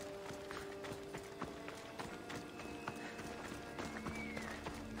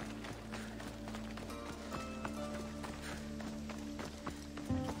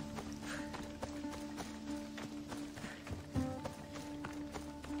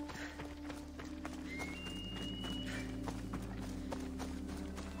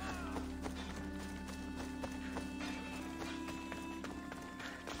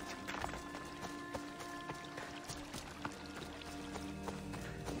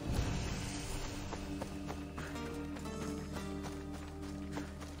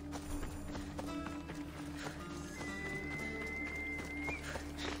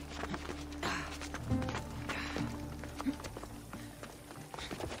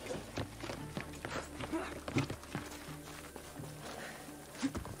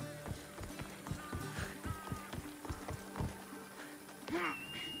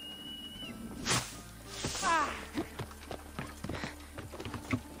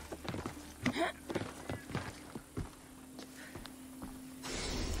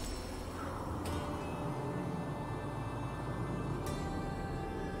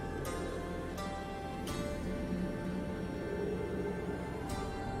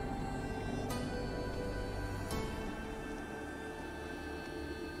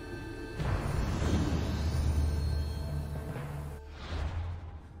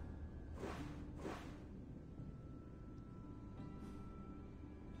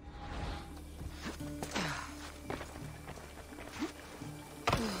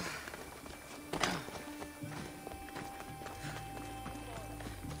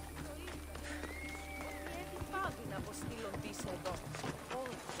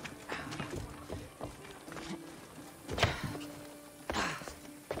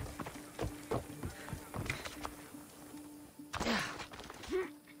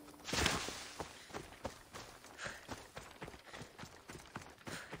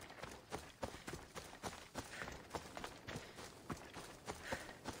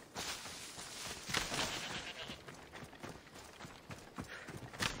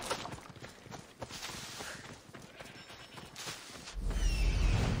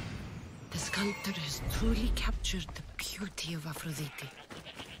 sculptor has truly captured the beauty of Aphrodite.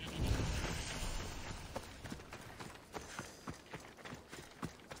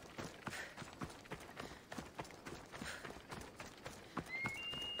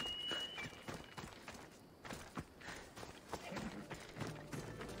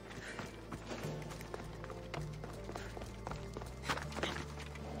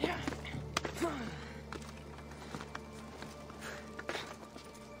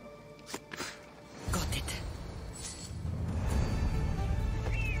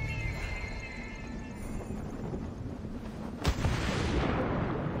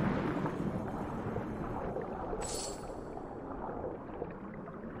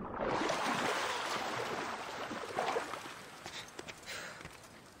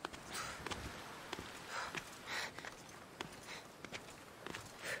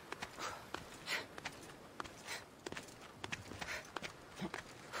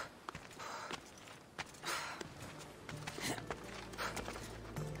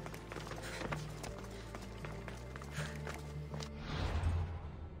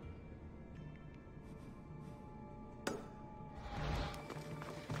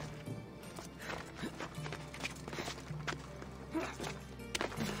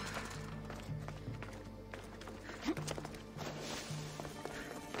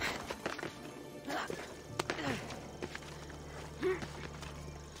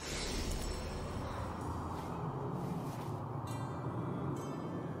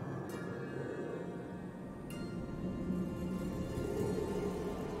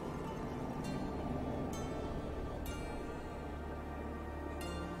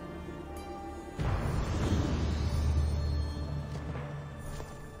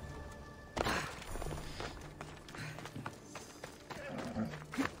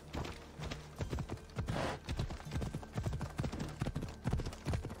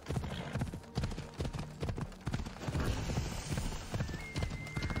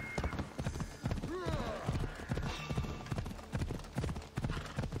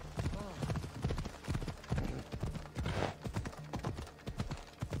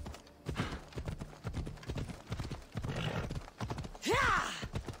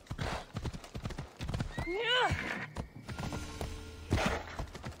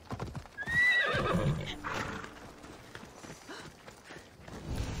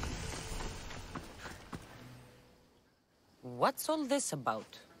 What's all this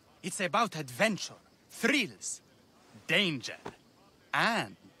about? It's about adventure, thrills, danger,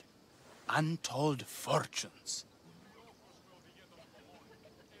 and untold fortunes.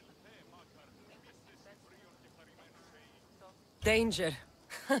 Danger.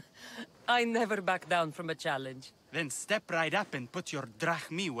 I never back down from a challenge. Then step right up and put your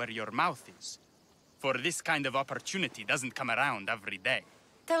drachmi where your mouth is. For this kind of opportunity doesn't come around every day.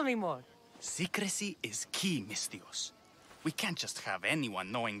 Tell me more. Secrecy is key, Misthios. We can't just have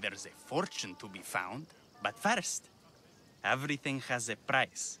anyone knowing there's a fortune to be found. But first, everything has a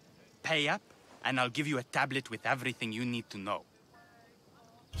price. Pay up, and I'll give you a tablet with everything you need to know.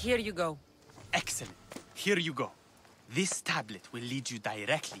 Here you go. Excellent. Here you go. This tablet will lead you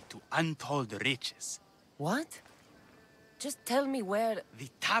directly to untold riches. What? Just tell me where... The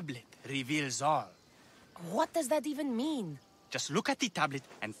tablet reveals all. What does that even mean? Just look at the tablet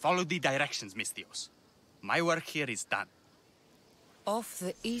and follow the directions, Misthios. My work here is done. Off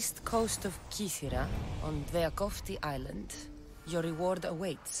the east coast of Kythera, on Dveakofti Island, your reward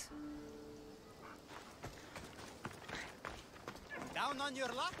awaits. Down on your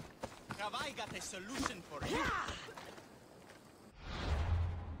luck? Have I got a solution for you?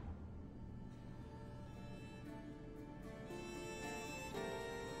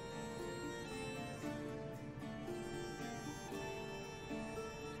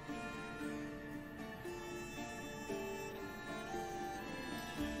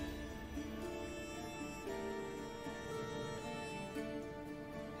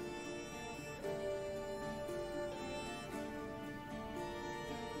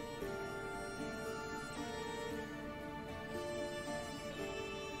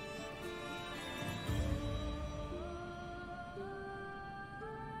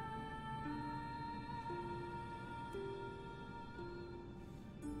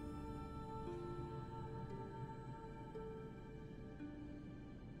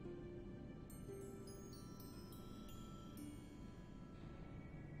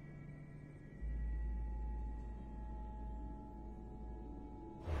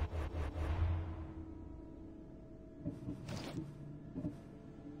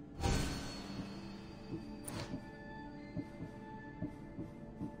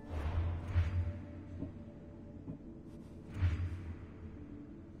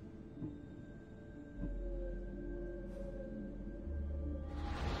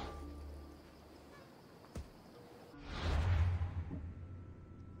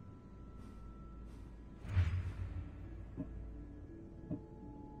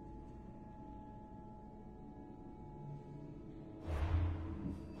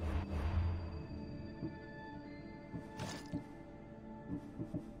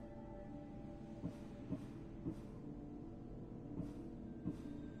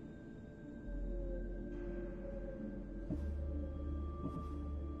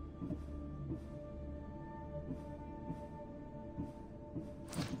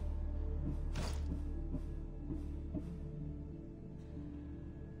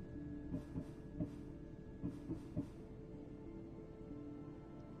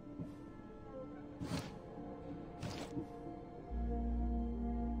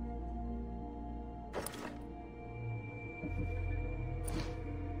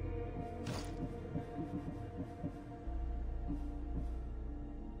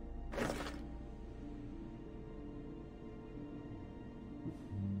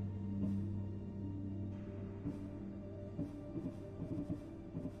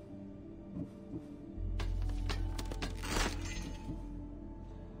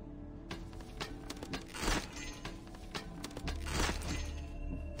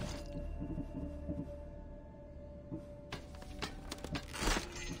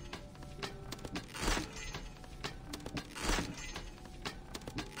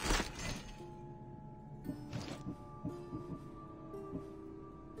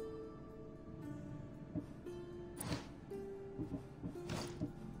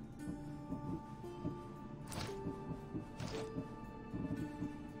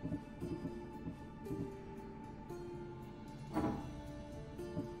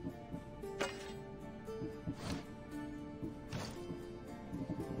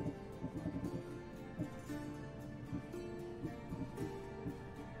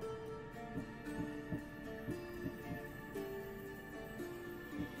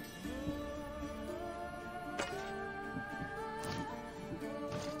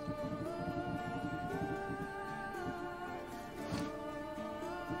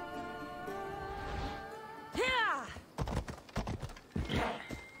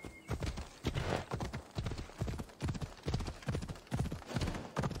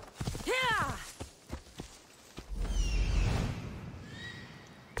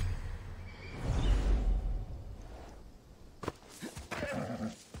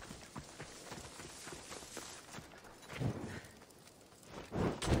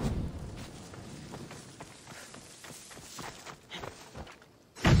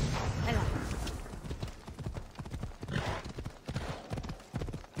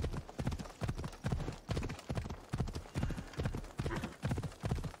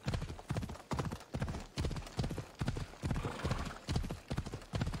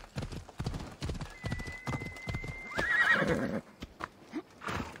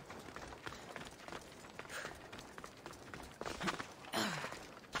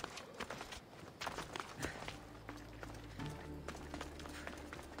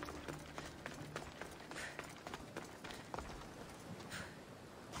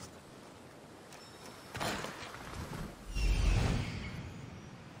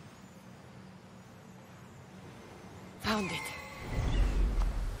 Found it.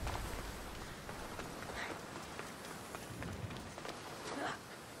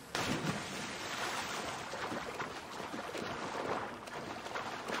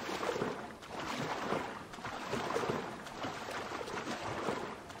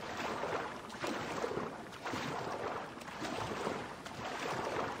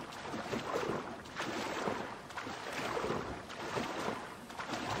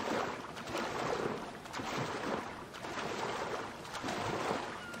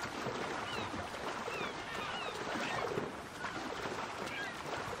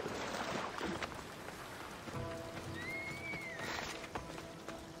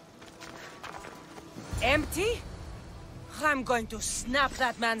 Empty? I'm going to snap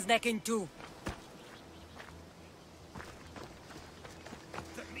that man's neck in two.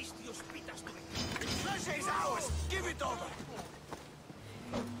 The Mistios beat us to it. The treasure is ours! Give it over!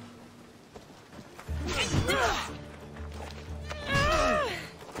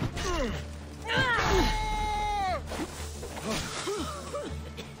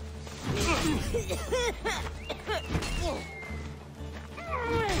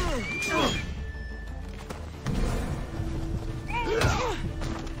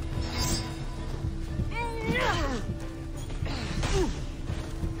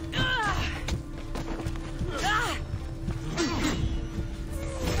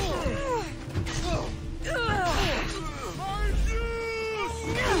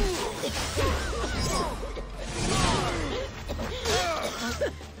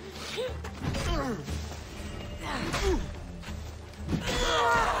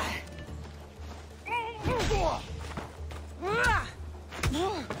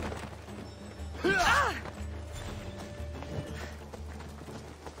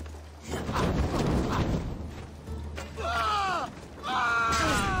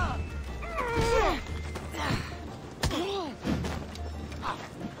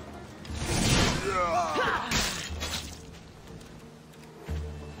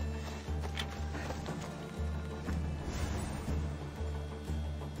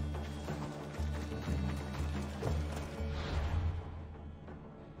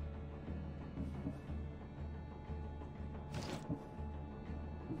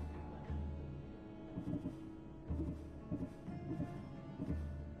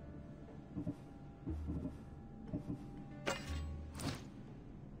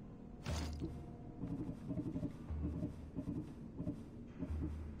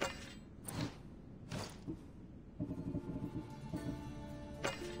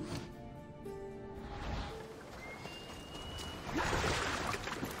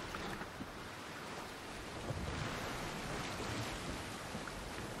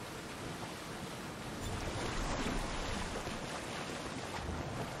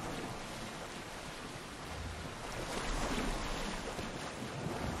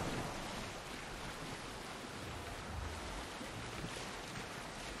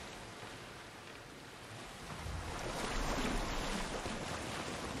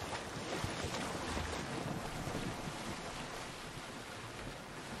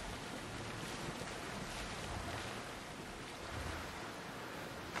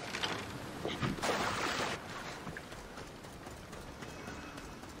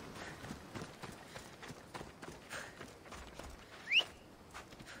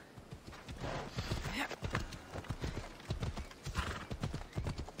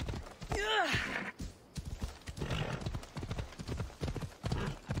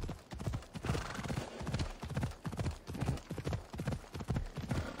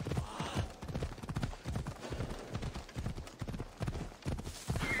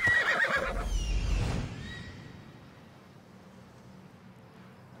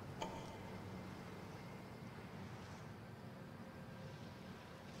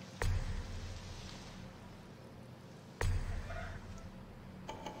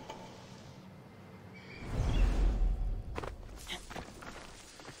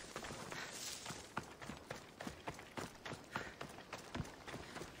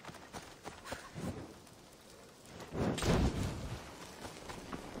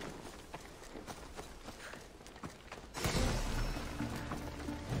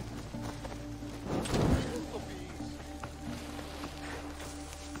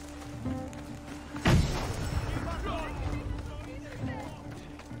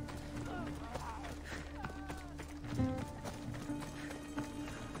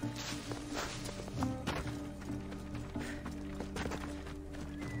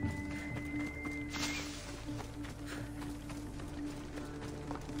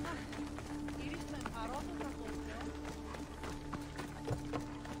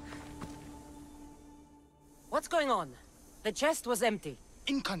 going on? The chest was empty.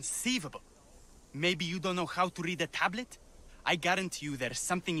 Inconceivable. Maybe you don't know how to read a tablet? I guarantee you there's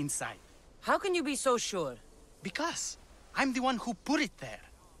something inside. How can you be so sure? Because I'm the one who put it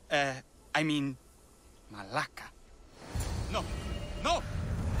there. I mean, Malaka. No! No!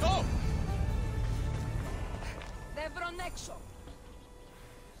 No! Devronexo!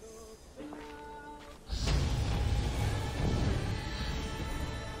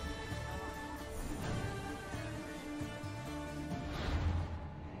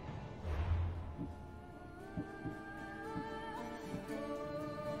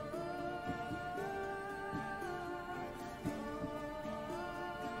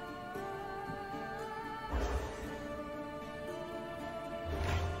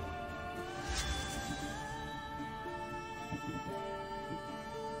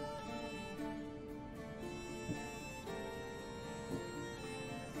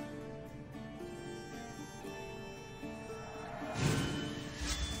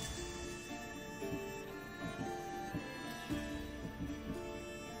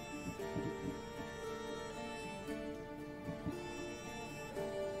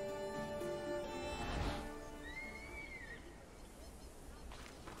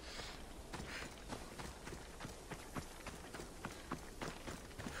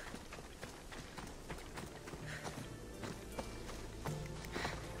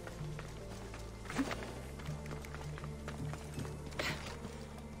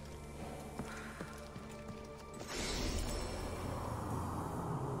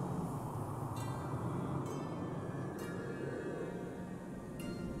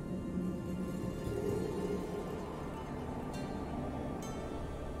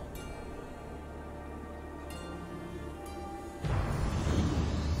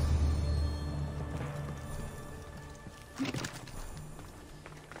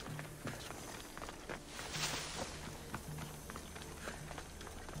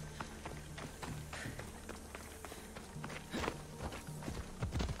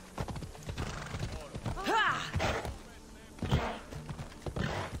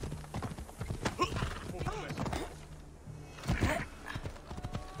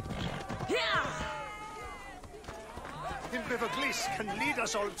 Empedocles can lead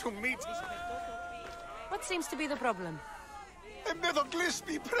us all to meet. What seems to be the problem? Empedocles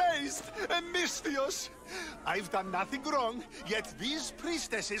be praised, Misthios. I've done nothing wrong, yet these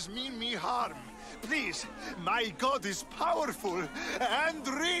priestesses mean me harm. Please, my god is powerful and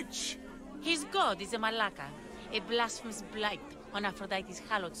rich. His god is a Malaka, a blasphemous blight on Aphrodite's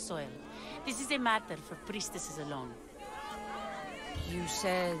hallowed soil. This is a matter for priestesses alone. You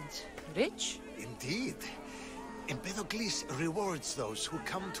said rich? Indeed. Empedocles rewards those who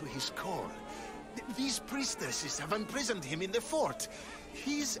come to his call. These priestesses have imprisoned him in the fort.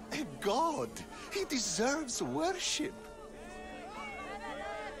 He's a god. He deserves worship.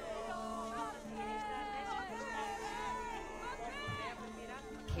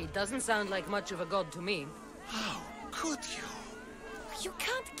 He doesn't sound like much of a god to me. How could you? You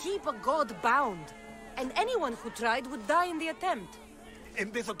can't keep a god bound. And anyone who tried would die in the attempt.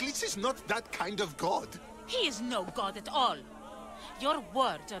 Empedocles is not that kind of god. He is no god at all. Your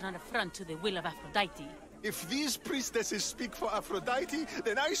words are an affront to the will of Aphrodite. If these priestesses speak for Aphrodite,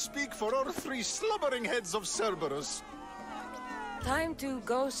 then I speak for all three slumbering heads of Cerberus. Time to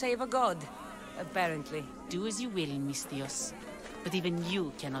go save a god, apparently. Do as you will, Misthios. But even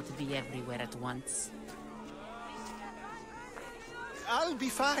you cannot be everywhere at once. I'll be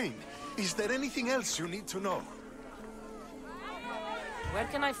fine. Is there anything else you need to know? Where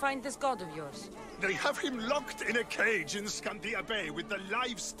can I find this god of yours? They have him locked in a cage in Scandia Bay with the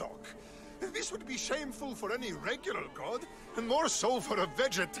livestock. This would be shameful for any regular god, and more so for a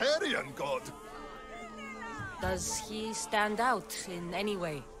vegetarian god. Does he stand out in any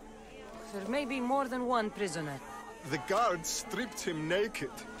way? There may be more than one prisoner. The guards stripped him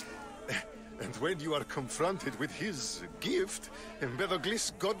naked. And when you are confronted with his gift,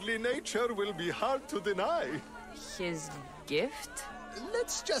 Empedocles' godly nature will be hard to deny. His gift?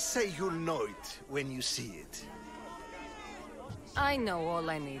 Let's just say you'll know it when you see it. I know all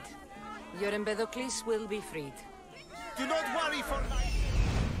I need. Your Empedocles will be freed. Do not worry for my...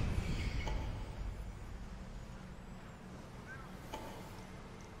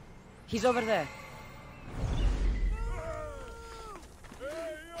 He's over there.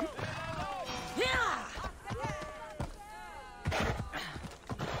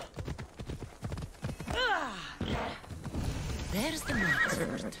 There's the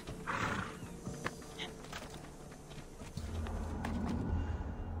marksword.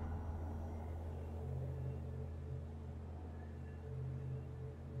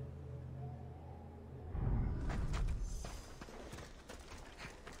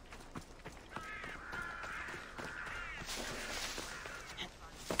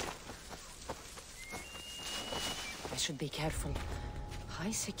 should be careful. High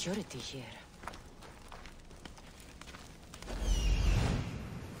security here.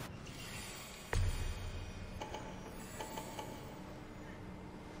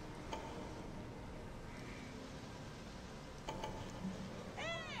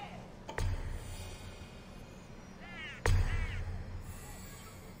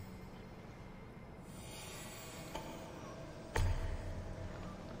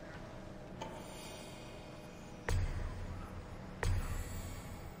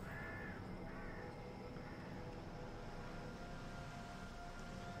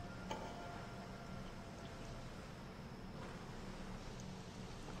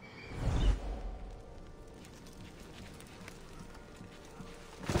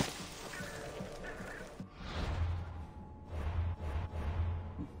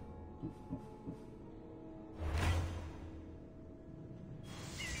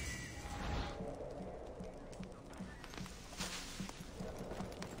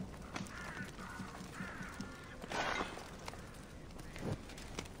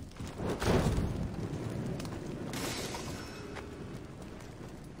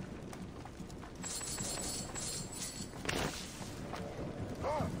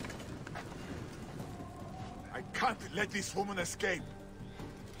 Can't let this woman escape.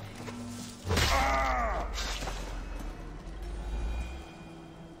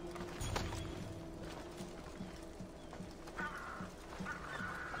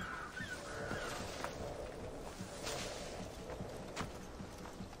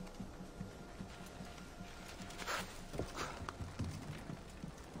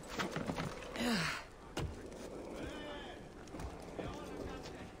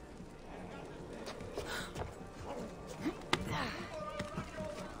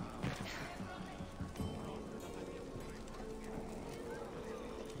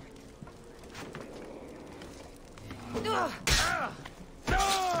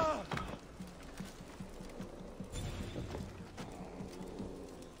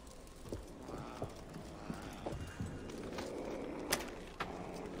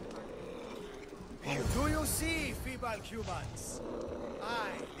 Do you see, feeble humans? I,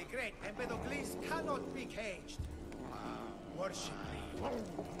 the great Empedocles, cannot be caged. Worship me,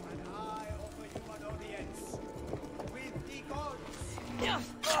 and I offer you an audience with the gods.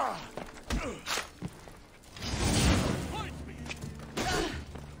 Point me!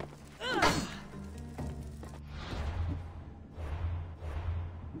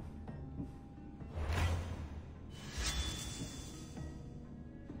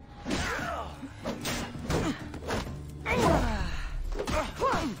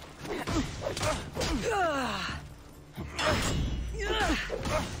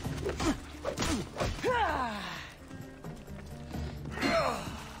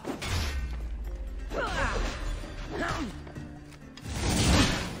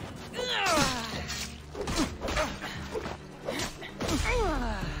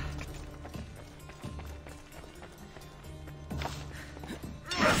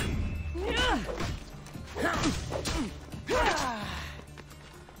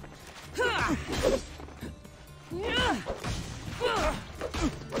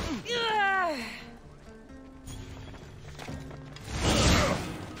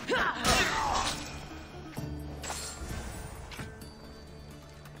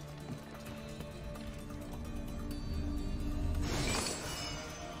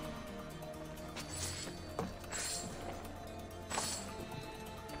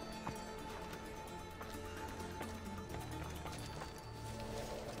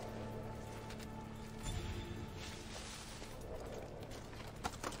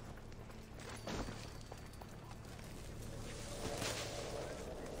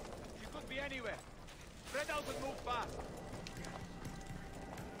 Anywhere. Spread out and move fast.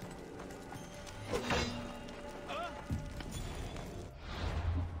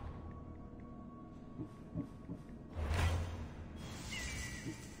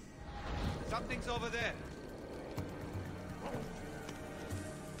 Something's over there.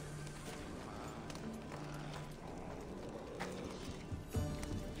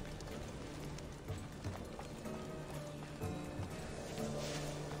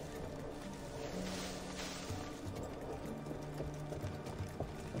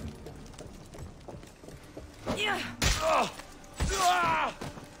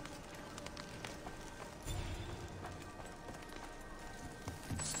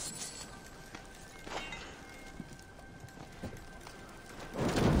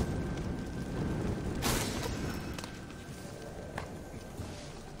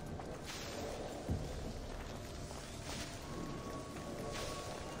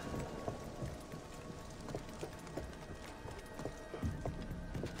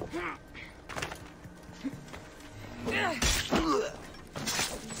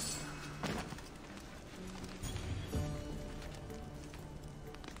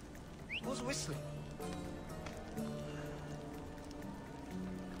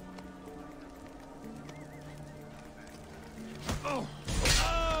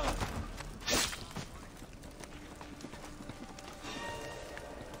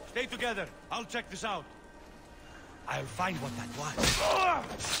 together. I'll check this out. I'll find what that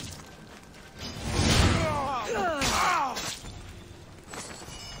was.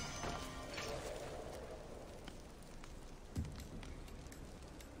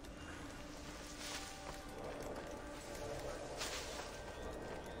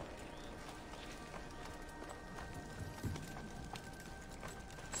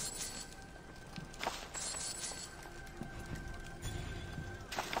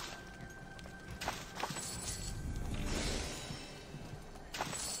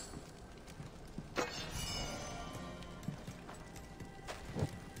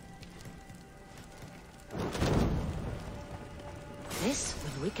 This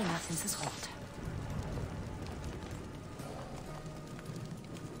will weaken Athens' hold.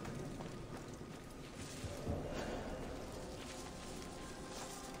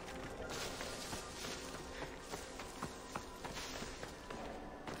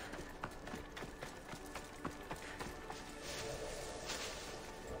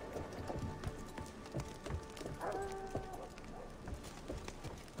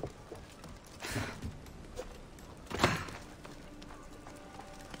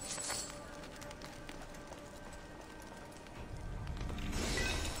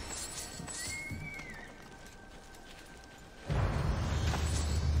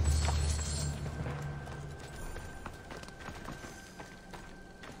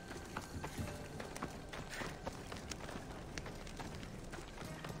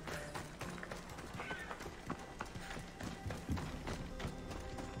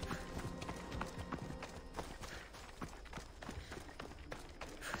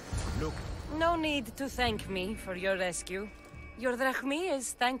 No need to thank me for your rescue. Your drachmi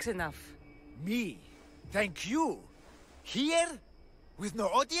is thanks enough. Me? Thank you? Here? With no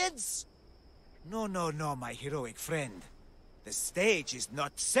audience? No, my heroic friend. The stage is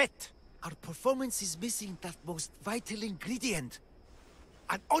not set. Our performance is missing that most vital ingredient.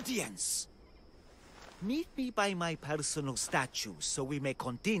 An audience. Meet me by my personal statue so we may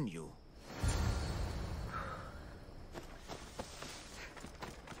continue.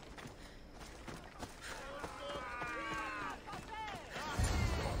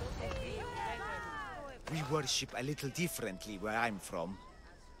 We worship a little differently where I'm from.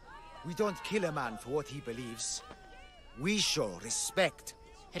 We don't kill a man for what he believes. We show respect.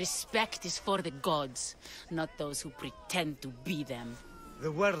 Respect is for the gods, not those who pretend to be them.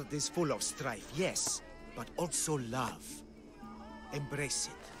 The world is full of strife, yes, but also love. Embrace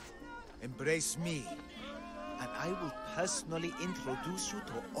it. Embrace me. And I will personally introduce you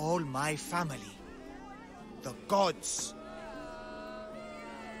to all my family. The gods.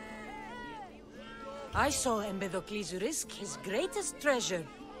 I saw Empedocles risk his greatest treasure,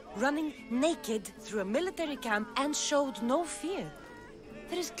 running naked through a military camp and showed no fear.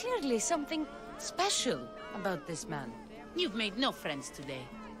 There is clearly something special about this man. You've made no friends today.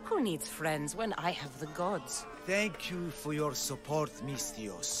 Who needs friends when I have the gods? Thank you for your support,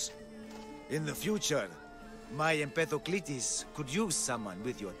 Misthios. In the future, my Empedocles could use someone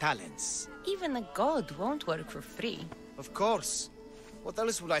with your talents. Even a god won't work for free. Of course. What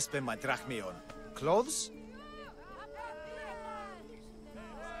else would I spend my drachmi on? Clothes?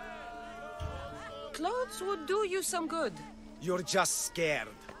 Clothes would do you some good. You're just scared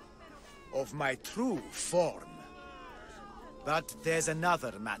of my true form. But there's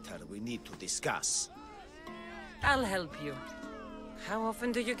another matter we need to discuss. I'll help you. How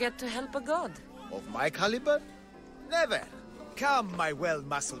often do you get to help a god? Of my caliber? Never. Come, my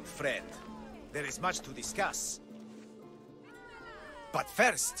well-muscled friend. There is much to discuss. But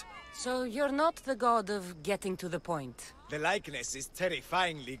first... So you're not the god of getting to the point? The likeness is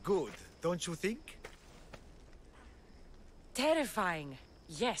terrifyingly good, don't you think? Terrifying,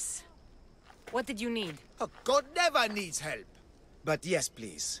 yes. What did you need? A god never needs help. But yes,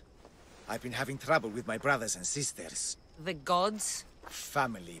 please. I've been having trouble with my brothers and sisters. The gods?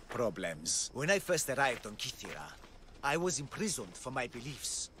 Family problems. When I first arrived on Kythera, I was imprisoned for my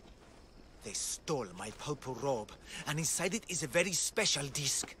beliefs. They stole my purple robe, and inside it is a very special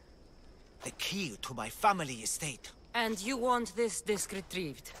disc. The key to my family estate. And you want this disc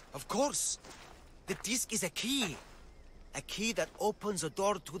retrieved? Of course. The disc is a key. A key that opens a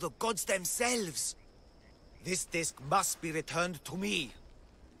door to the gods themselves. This disc must be returned to me.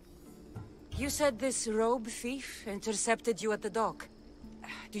 You said this robe thief intercepted you at the dock.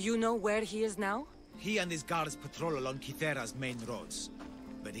 Do you know where he is now? He and his guards patrol along Kythera's main roads.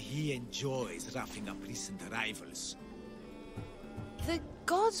 But he enjoys roughing up recent arrivals. The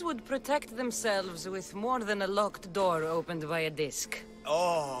gods would protect themselves with more than a locked door opened by a disc.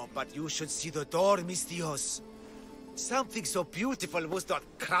 Oh, but you should see the door, Misthios. Something so beautiful was not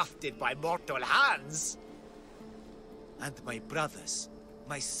crafted by mortal hands. And my brothers,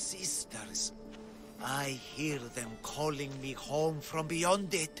 my sisters, I hear them calling me home from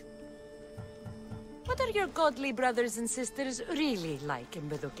beyond it. What are your godly brothers and sisters really like,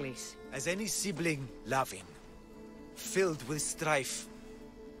 Empedocles? As any sibling, loving, filled with strife.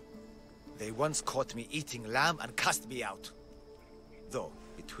 They once caught me eating lamb and cast me out. Though,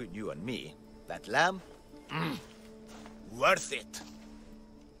 between you and me, that lamb, worth it.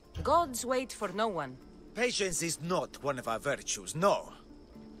 Gods wait for no one. Patience is not one of our virtues, no.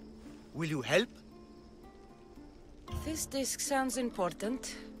 Will you help? This disc sounds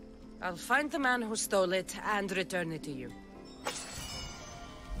important. I'll find the man who stole it and return it to you.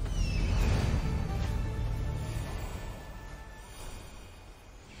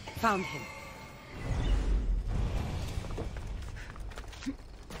 Found him.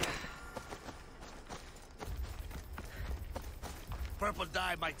 Purple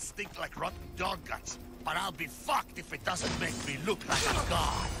dye might stink like rotten dog guts, but I'll be fucked if it doesn't make me look like a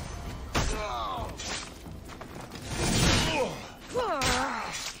god.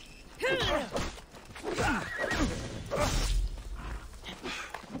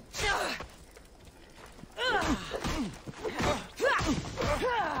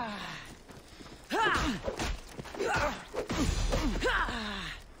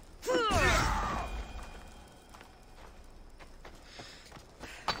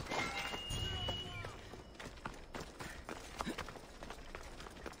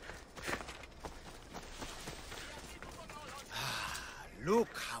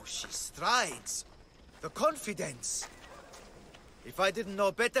 Look how she strides. The confidence. If I didn't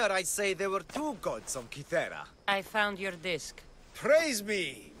know better, I'd say there were two gods on Kythera. I found your disc. Praise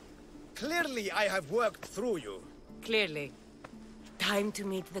me! Clearly I have worked through you. Clearly. Time to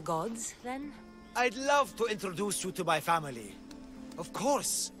meet the gods, then? I'd love to introduce you to my family. Of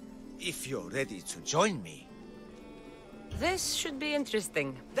course, if you're ready to join me. This should be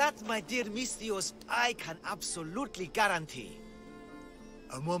interesting. That, my dear Misthios, I can absolutely guarantee.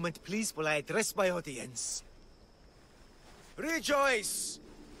 A moment, please, while I address my audience. Rejoice!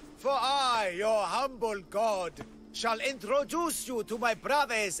 For I, your humble god, shall introduce you to my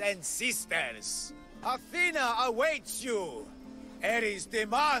brothers and sisters. Athena awaits you. Ares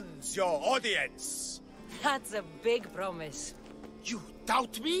demands your audience. That's a big promise. You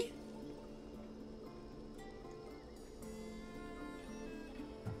doubt me?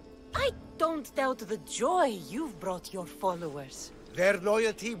 I don't doubt the joy you've brought your followers. Their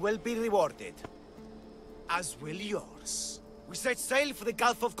loyalty will be rewarded. As will yours. We set sail for the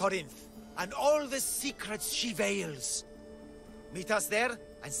Gulf of Corinth, and all the secrets she veils. Meet us there,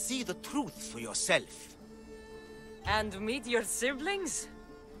 and see the truth for yourself. And meet your siblings?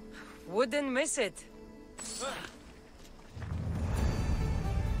 Wouldn't miss it.